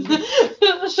Wars.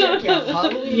 Check out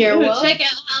Halloween Wars. Check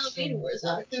out Halloween Wars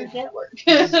on Food Network.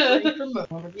 Free promo.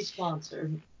 Want to be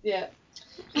sponsored? Yeah.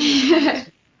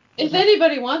 If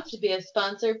anybody wants to be a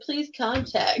sponsor, please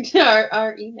contact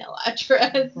our email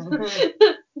address.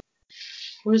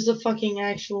 Where's the fucking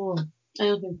actual? I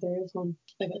don't think there is one.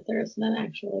 I bet there isn't an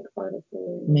actual like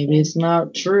article. Maybe it's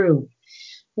not true.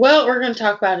 Well, we're going to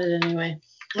talk about it anyway.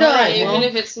 Go Alright, ahead. Even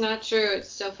if it's not true, it's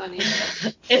still funny. It's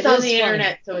It on is the funny.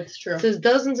 internet, so it's true. It says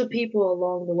dozens of people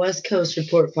along the West Coast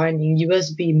report finding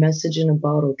USB message in a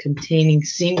bottle containing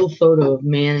single photo of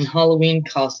man in Halloween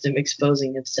costume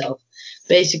exposing himself.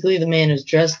 Basically, the man is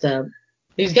dressed up.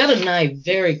 He's got a knife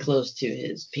very close to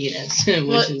his penis,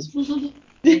 which is.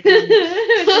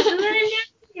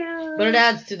 But it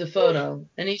adds to the photo,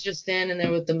 and he's just standing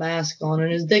there with the mask on and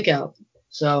his dick out.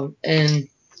 So, and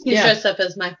He's yeah, dressed up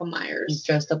as Michael he's Myers.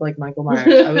 dressed up like Michael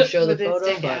Myers. I would show the With his photo,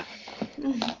 dick but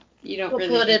out. You don't We'll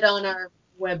really put it on our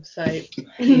website.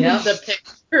 yeah, The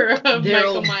picture of there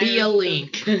Michael will Myers. be a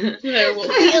link. There will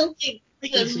be a link.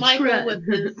 Like There's and Michael subscribe. with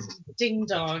his ding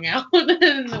dong out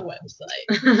in the website.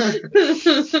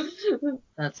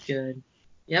 That's good.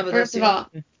 Yeah, but First that's of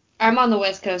all, I'm on the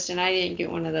West Coast and I didn't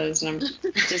get one of those, and I'm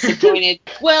disappointed.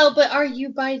 Well, but are you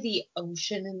by the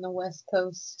ocean in the West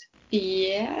Coast?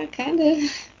 Yeah, kind of.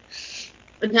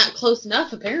 Not close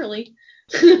enough, apparently.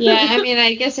 Yeah, I mean,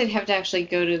 I guess I'd have to actually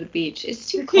go to the beach. It's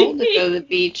too cold to go to the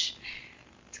beach.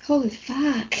 It's cold as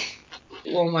fuck.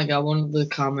 Oh my god, one of the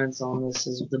comments on this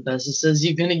is the best. It says,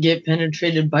 you're gonna get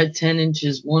penetrated by 10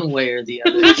 inches one way or the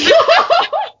other.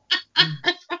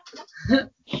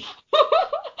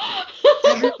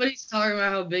 Everybody's talking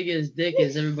about how big his dick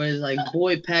is. Everybody's like,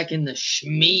 boy, packing the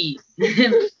schmeat.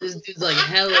 This dude's like,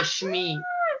 hella schmeat.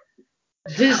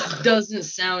 This doesn't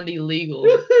sound illegal.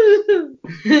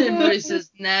 But it says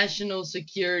national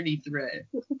security threat.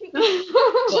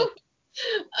 But,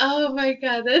 Oh my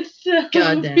god, that's so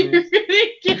God damn it. weird.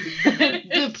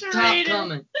 The top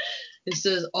comment. It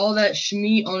says, all that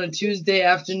schmeat on a Tuesday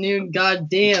afternoon, god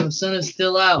damn, sun is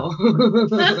still out.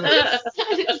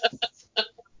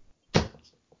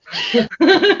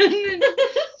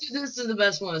 This is the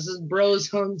best one. It says, bros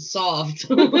hung soft.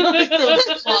 What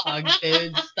the fuck,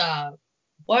 dude? Stop.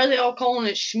 Why are they all calling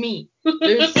it schmeat?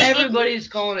 Everybody's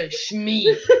calling it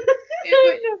schmeat.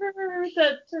 I've never heard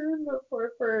that term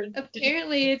before for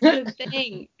Apparently, it's a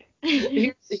thing.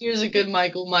 Here's a good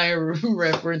Michael Meyer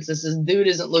reference. It says, dude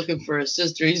isn't looking for a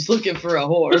sister, he's looking for a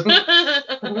whore.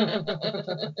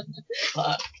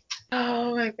 Fuck.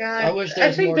 Oh my god. I wish there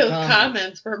was think more those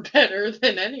comments. were better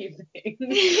than anything.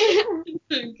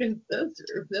 Because those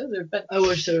are better. I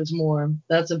wish there was more.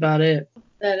 That's about it.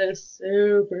 That is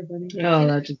super funny. Oh,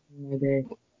 that just made my day.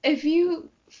 If you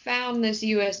found this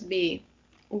USB,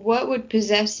 what would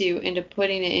possess you into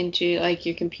putting it into like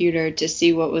your computer to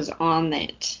see what was on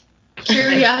it?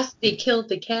 Curiosity killed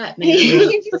the cat, man.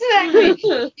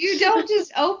 Exactly. You don't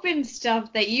just open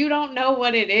stuff that you don't know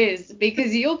what it is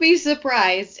because you'll be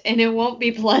surprised and it won't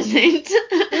be pleasant.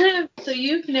 So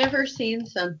you've never seen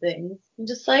something. I'm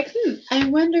just like, I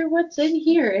wonder what's in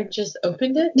here, and just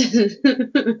opened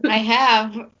it. I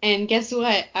have, and guess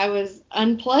what? I was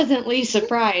unpleasantly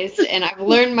surprised, and I've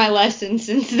learned my lesson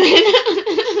since then.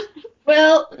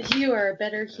 Well, you are a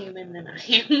better human than I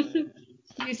am.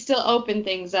 You still open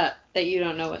things up that you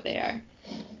don't know what they are.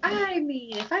 I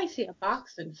mean, if I see a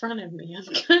box in front of me, I'm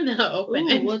gonna open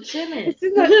it. What's in it?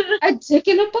 A dick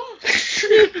in a box.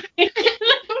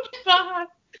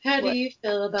 How do you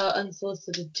feel about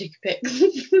unsolicited dick pics?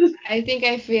 I think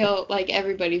I feel like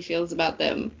everybody feels about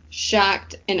them.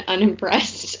 Shocked and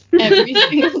unimpressed every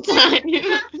single time.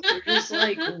 You're just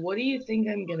like, what do you think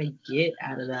I'm gonna get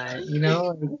out of that? You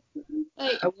know?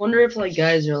 Like, I wonder if like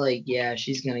guys are like, yeah,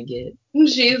 she's gonna get.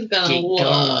 She's gonna Get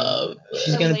love.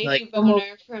 She's a gonna be lady like,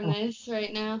 boner from this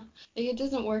right now. Like, it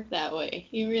doesn't work that way.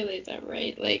 You realize that,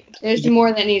 right? Like, there's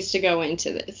more that needs to go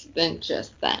into this than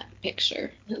just that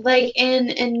picture. Like,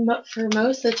 and for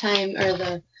most of the time, or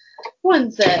the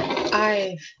ones that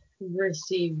I've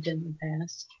received in the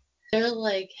past, they're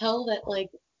like held at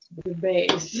like the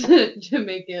base to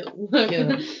make it look.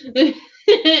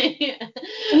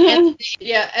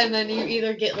 And then you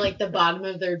either get like the bottom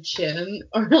of their chin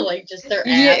or like just their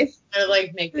ass, or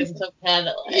like make them some kind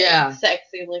of like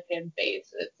sexy looking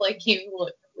face. It's like you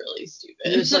look really stupid.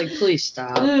 You're just like, please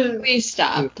stop. Please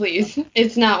stop, please.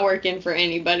 It's not working for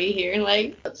anybody here.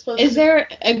 Like, is there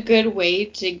a good way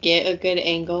to get a good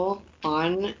angle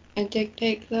on a dick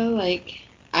pic though? Like,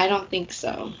 I don't think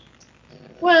so.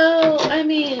 Well, I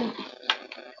mean,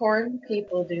 porn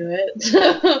people do it.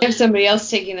 If somebody else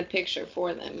taking the picture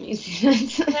for them, you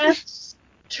see That's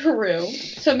true.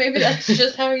 So maybe that's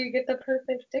just how you get the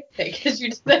perfect dick pic, because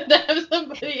you just have to have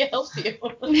somebody help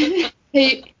you.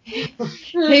 Hey,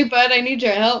 bud, I need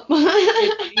your help.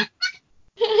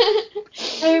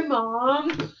 Hey,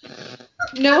 Mom.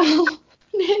 No.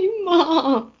 Hey,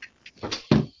 Mom.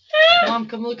 Mom,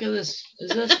 come look at this. Is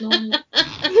this normal?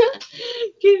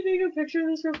 Can you take a picture of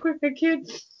this real quick? I can't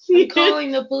see I'm it.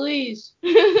 calling the police.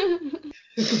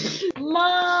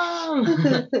 Mom,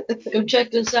 come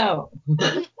check this out.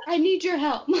 I need your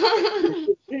help.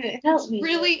 Help me.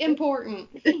 Really important.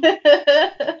 This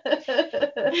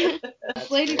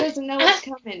lady doesn't know what's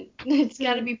coming. It's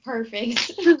got to be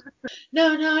perfect.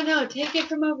 No. Take it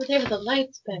from over there. The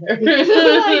light's better.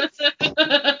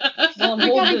 Mom, We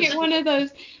hold gotta this. get one of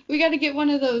those. We gotta get one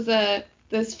of those.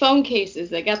 Those phone cases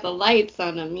that got the lights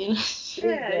on them. You know.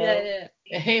 Yeah.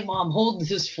 Hey, Mom, hold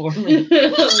this for me.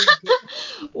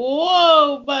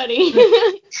 Whoa, buddy.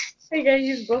 I gotta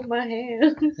use both my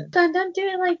hands. Son, don't do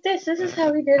it like this. This is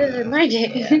how we did it in my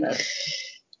day.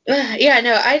 Yeah,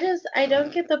 no, I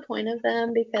don't get the point of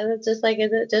them, because it's just like,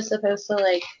 is it just supposed to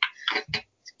like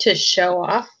to show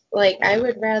off? Like, I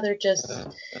would rather just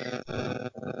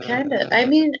kind of, I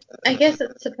mean, I guess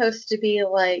it's supposed to be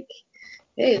like,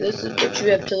 hey, this is what you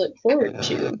have to look forward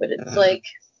to, but it's like,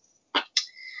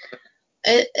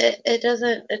 it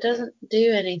doesn't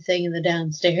do anything in the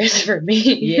downstairs for me.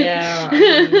 Yeah,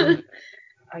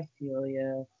 I feel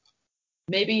ya.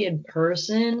 Maybe in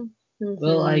person,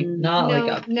 but like not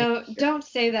like a No, don't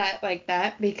say that like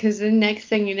that, because the next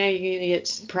thing you know, you're gonna get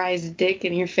surprised dick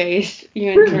in your face.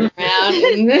 You're gonna turn around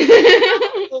and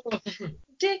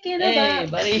dick in a Hey,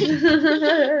 box.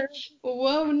 buddy.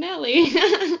 Whoa, Nelly.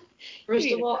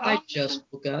 First of all, I just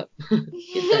woke up. Get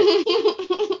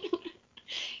that.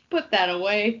 Put that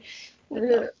away.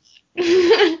 You're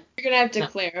gonna have to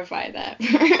clarify that.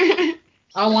 I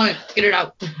don't want it. Get it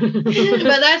out.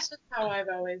 But that's just how I've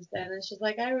always been. It's just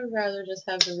like, I would rather just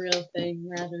have the real thing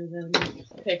rather than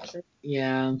picture.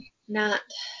 Yeah. Not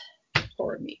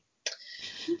for me.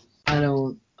 I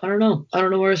don't know. I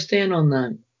don't know where I stand on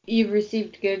that. You've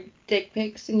received good dick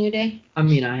pics in your day? I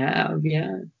mean, I have,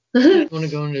 yeah. I don't want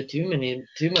to go into too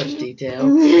much detail.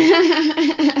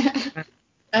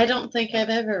 I don't think I've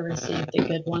ever received a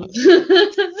good one.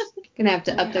 Gonna have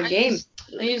to up their game.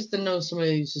 I used to know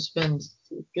somebody who used to spend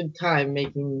a good time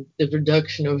making the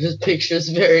production of his pictures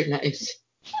very nice.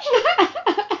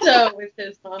 So, with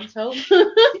his mom's help.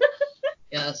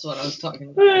 Yeah, that's what I was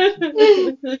talking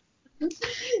about.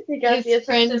 He got His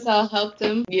friends all helped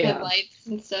him Yeah. with lights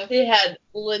and stuff. He had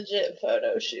legit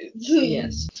photo shoots.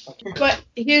 Yes. But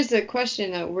here's a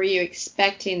question though: were you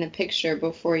expecting the picture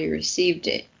before you received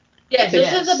it? Yes,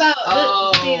 this is about.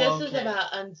 Oh, This is okay.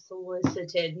 about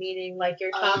unsolicited, meaning like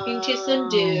you're talking to some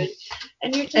dude,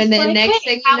 and you're just And then like, next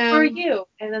 "Hey, thing you how are know- you?"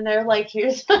 And then they're like,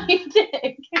 "Here's my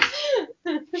dick."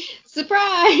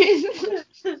 Surprise!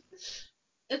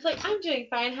 It's like, I'm doing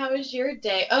fine. How was your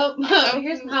day? Oh,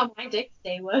 here's how my dick's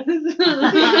day was.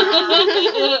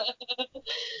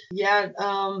 Yeah,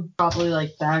 probably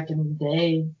like back in the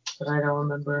day, but I don't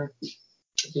remember,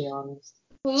 to be honest.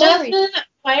 Jasmine,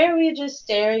 why are we just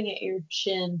staring at your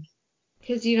chin?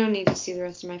 Because you don't need to see the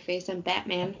rest of my face. I'm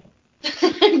Batman.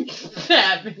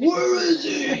 Batman. Where is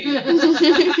he?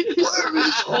 Where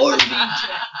is Harvey?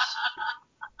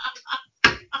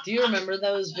 Do you remember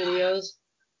those videos?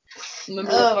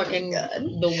 Remember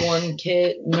the one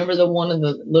kid? Remember the one of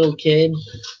the little kid?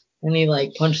 And he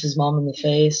like punched his mom in the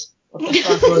face? What the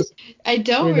fuck was I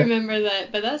don't Dude, remember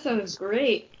that, but that sounds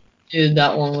great. Dude,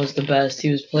 that one was the best.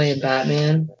 He was playing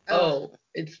Batman. Oh,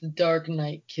 it's The Dark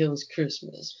Knight Kills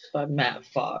Christmas by Max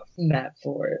Forrest.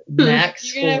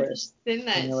 Max You're gonna have to Forrest. send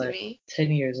that And to you're like me.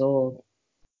 10 years old.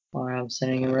 Or I'm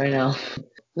sending it right now.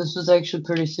 This was actually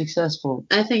pretty successul.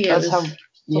 I think it That's was how,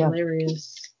 yeah.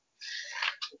 hilarious.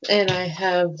 And I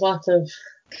have lots of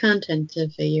content to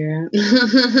figure out.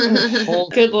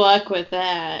 Good luck with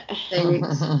that.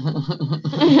 Thanks. I'll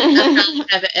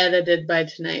have it edited by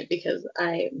tonight because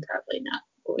I am probably not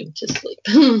going to sleep.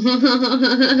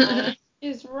 What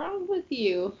is wrong with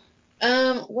you?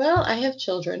 Well, I have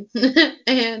children,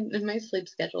 and my sleep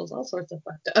schedule is all sorts of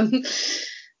fucked up.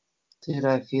 Dude,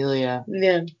 I feel ya.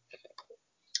 Yeah,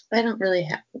 I don't really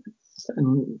have one.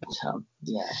 So,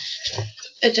 yeah.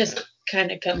 It just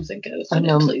kind of comes and goes I when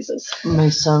know. it pleases. My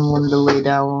son wanted to lay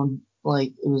down,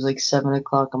 like, it was like 7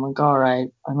 o'clock. I'm like, alright,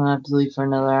 I'm gonna have to leave for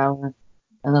another hour.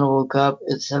 And then I woke up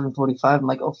at 7:45. I'm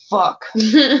like, oh, fuck.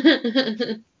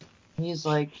 He's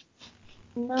like,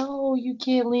 no, you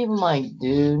can't leave. I'm like,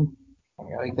 dude, I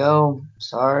gotta go.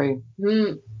 Sorry.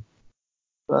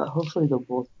 But hopefully they'll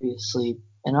both be asleep.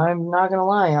 And I'm not gonna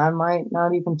lie, I might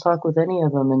not even talk with any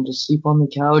of them and just sleep on the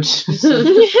couch.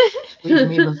 Leave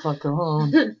me the fuck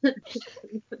alone.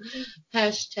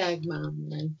 Hashtag mom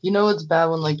life. You know it's bad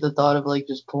when like the thought of like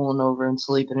just pulling over and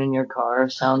sleeping in your car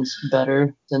sounds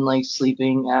better than like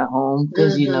sleeping at home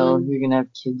because you know you're gonna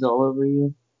have kids all over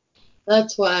you.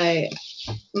 That's why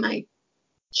my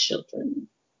children,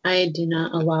 I do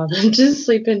not allow them to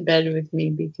sleep in bed with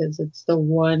me because it's the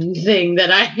one thing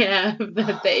that I have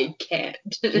that they can't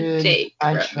take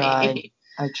from me.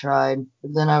 I tried,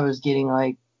 but then I was getting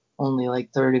like only like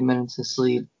 30 minutes of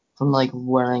sleep from like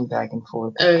wearing back and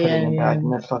forth, putting them back in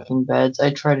their fucking beds.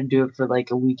 I tried to do it for like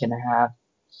a week and a half.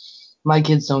 My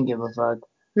kids don't give a fuck.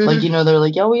 Like, you know, they're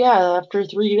like, oh yeah, after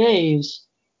 3 days,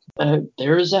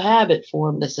 there's a habit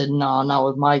for them. They said, nah, not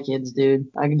with my kids, dude.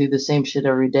 I can do the same shit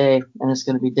every day, and it's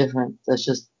gonna be different. That's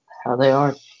just how they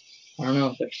are. I don't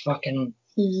know. They're fucking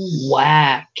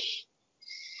whack.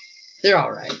 They're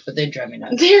alright, but they drive me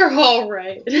nuts. They're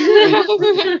alright.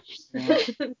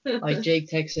 Like, Jake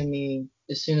texted me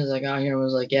as soon as I got here and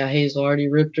was like, yeah, Hazel already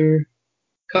ripped her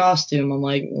costume. I'm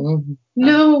like,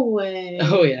 no way.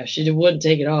 Oh, yeah, she wouldn't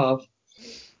take it off.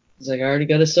 He's like, I already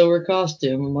got to sew her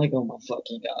costume. I'm like, oh my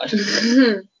fucking god.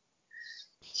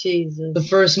 Jesus. The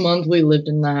first month we lived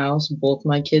in the house, both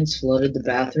my kids flooded the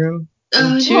bathroom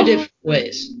in 2 different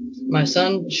ways. My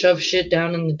son shoved shit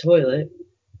down in the toilet,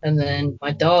 and then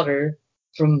my daughter,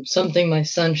 from something my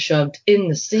son shoved in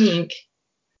the sink,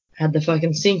 had the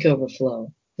fucking sink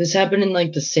overflow. This happened in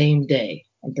like the same day,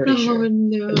 I'm pretty sure.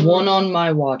 No. One on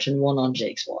my watch and one on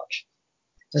Jake's watch.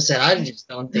 I said, I just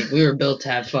don't think we were built to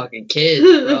have fucking kids,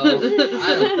 bro. I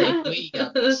don't think we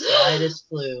got the slightest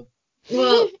clue.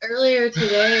 Well, earlier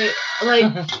today,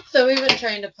 so we've been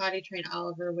trying to potty train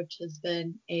Oliver, which has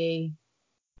been a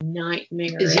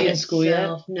nightmare. Is he in school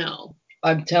yet? No.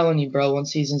 I'm telling you, bro,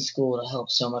 once he's in school, it'll help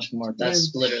so much more.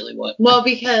 That's literally what. Well,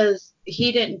 because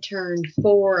he didn't turn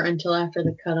 4 until after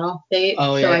the cutoff date.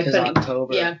 Oh, so yeah, because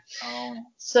October. Yeah. Oh.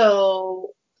 So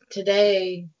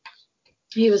today,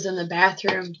 he was in the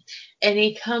bathroom, and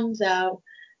he comes out,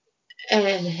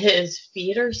 and his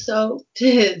feet are soaked,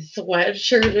 his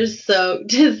sweatshirt is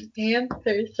soaked, his pants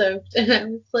are soaked, and I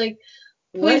was like,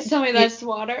 Please tell me that's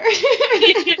water.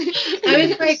 I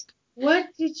was like, what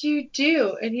did you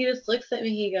do? And he just looks at me,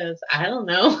 he goes, I don't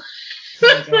know.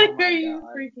 Like, oh Like, my are you God.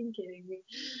 freaking kidding me?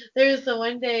 There's the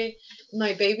one day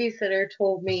my babysitter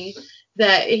told me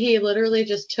that he literally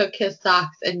just took his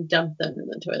socks and dumped them in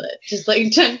the toilet. Just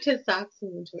like dumped his socks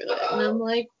in the toilet. And I'm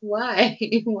like, why?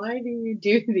 Why do you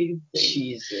do these things?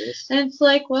 Jesus. And it's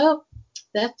like, well,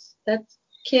 that's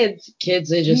kids. Kids,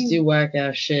 they just do whack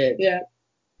ass shit. Yeah.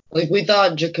 Like, we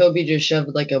thought Jacoby just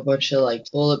shoved, like, a bunch of, like,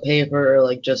 toilet paper or,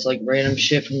 like, just, like, random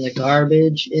shit from the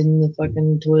garbage in the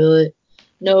fucking toilet.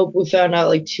 Nope, we found out,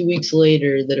 like, 2 weeks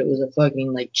later that it was a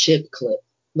fucking, like, chip clip.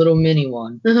 Little mini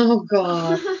one. Oh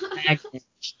god. Magnet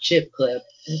chip clip.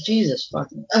 Jesus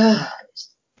fucking Ugh.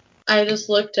 I just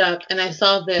looked up and I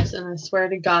saw this and I swear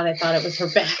to God I thought it was her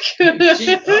back.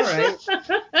 Jeez,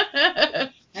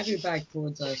 alright. Have your back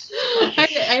towards us.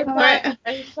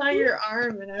 I saw your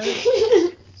arm and I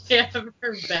was have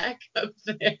her back up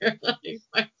there. Like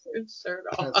my shirt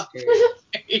off. That's great.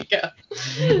 There you go.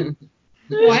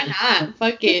 Why not?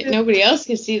 Fuck it. Nobody else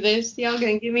can see this. Y'all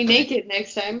gonna get me naked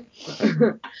next time.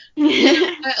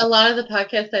 A lot of the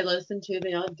podcasts I listen to,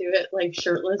 they all do it like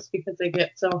shirtless because they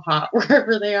get so hot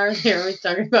wherever they are. They're always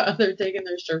talking about how they're taking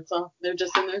their shirts off. They're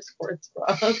just in their sports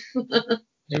bras.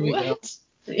 There we go. What?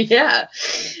 Yeah,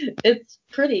 it's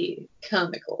pretty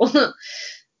comical.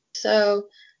 So,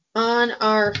 on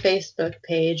our Facebook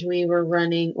page, we were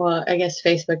running, well, I guess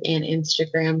Facebook and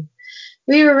Instagram,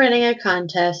 we were running a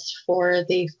contest for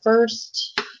the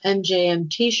first MJM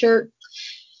t-shirt.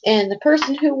 And the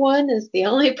person who won is the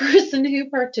only person who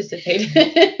participated.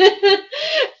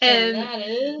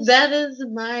 And that is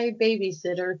my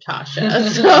babysitter, Tasha.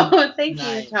 So thank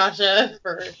Nice. you, Tasha,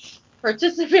 for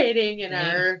participating in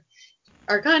our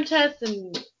contest.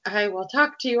 And I will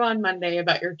talk to you on Monday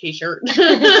about your t-shirt.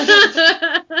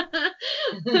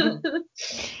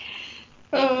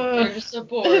 Your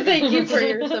support. Thank you for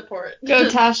your support. Go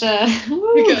Tasha.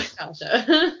 Go,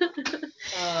 Tasha.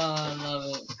 Oh, I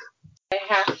love it. I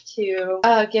have to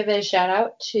give a shout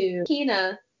out to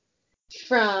Tina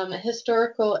from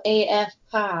Historical AF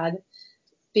Pod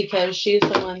because she's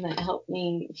the one that helped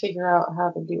me figure out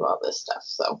how to do all this stuff.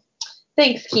 So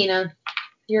thanks, Kina.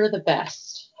 You're the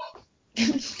best.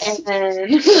 And then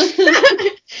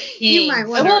You might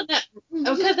want to.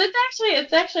 because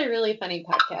it's actually a really funny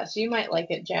podcast. You might like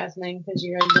it, Jasmine, because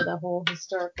you're into the whole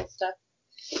historical stuff.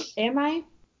 Am I?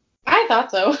 I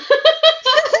thought so.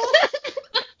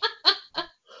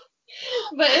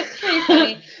 But it's pretty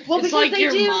funny. Well, It's because like they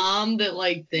your do. mom that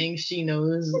like thinks she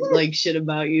knows like shit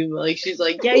about you, but like she's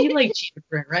like, yeah, you like cheetah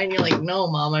print, right? And you're like, no,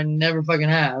 mom, I never fucking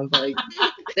have. Like,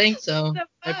 thanks so.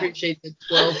 I appreciate the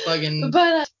 12 fucking.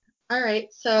 But all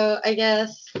right, so I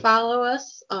guess follow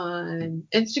us on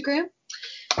Instagram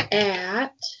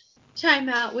at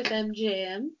Timeout with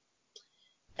MJM,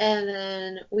 and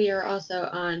then we are also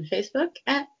on Facebook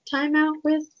at Timeout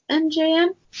with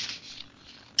MJM.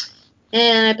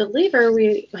 And I believe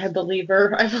we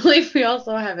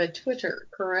also have a Twitter,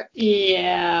 correct?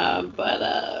 Yeah, but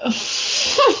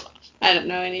I don't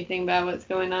know anything about what's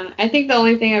going on. I think the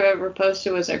only thing I've ever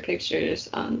posted was our pictures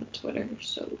on Twitter.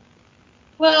 So.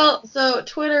 Well, so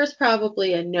Twitter's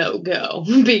probably a no-go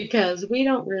because we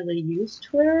don't really use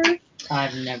Twitter.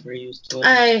 I've never used Twitter.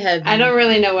 I don't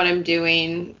really know what I'm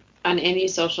doing on any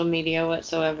social media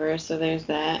whatsoever, so there's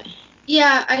that.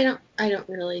 Yeah, I don't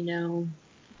really know.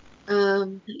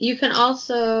 You can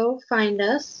also find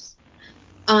us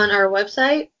on our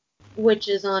website, which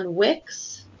is on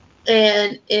Wix.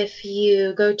 And if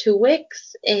you go to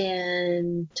Wix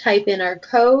and type in our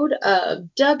code of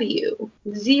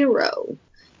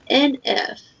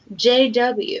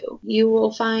W0NFJW, you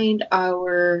will find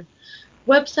our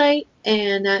website,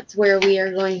 and that's where we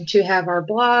are going to have our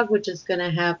blog, which is going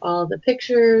to have all the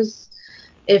pictures,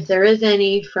 if there is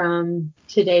any, from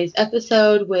today's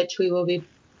episode, which we will be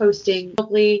posting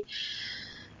probably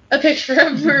a picture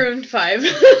of Maroon 5.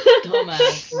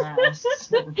 Dumbass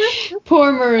masks.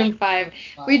 Poor Maroon 5.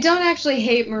 We don't actually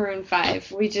hate Maroon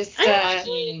 5. We just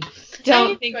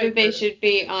don't think that they should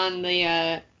be on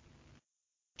the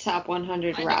top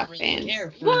 100 rock really bands.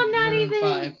 Care for Well, not Maroon even.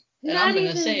 5, and not I'm gonna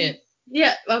even, say it.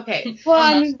 Yeah, okay. Well,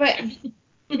 I mean, but I'm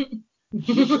not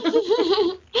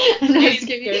just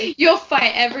kidding. You'll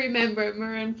fight every member of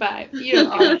Maroon 5. You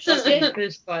don't give a shit.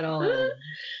 Fist fight all of them.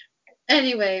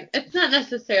 Anyway, it's not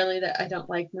necessarily that I don't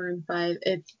like Maroon 5.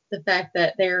 It's the fact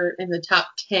that they're in the top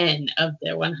 10 of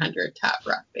the 100 top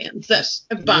rock bands. That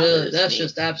bothers That's me.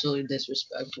 just absolutely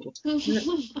disrespectful.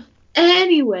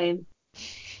 Anyway,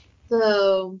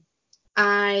 so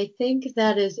I think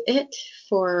that is it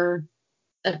for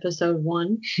episode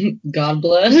 1. God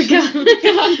bless. God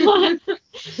bless.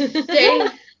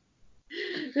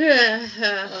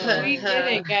 We did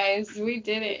it, guys. We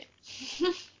did it.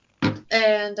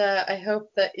 And I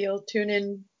hope that you'll tune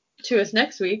in to us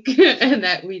next week and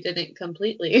that we didn't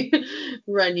completely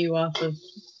run you off of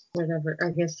whatever,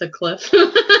 I guess, the cliff.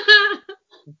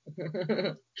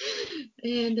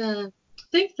 And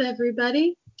thanks,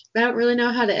 everybody. I don't really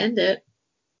know how to end it.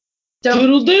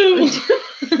 Toodle-doo!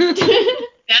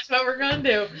 That's what we're going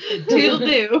to do.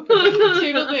 Toodle-doo.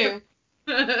 Toodle-doo.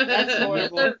 That's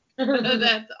horrible.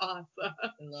 That's awesome. I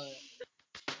love it.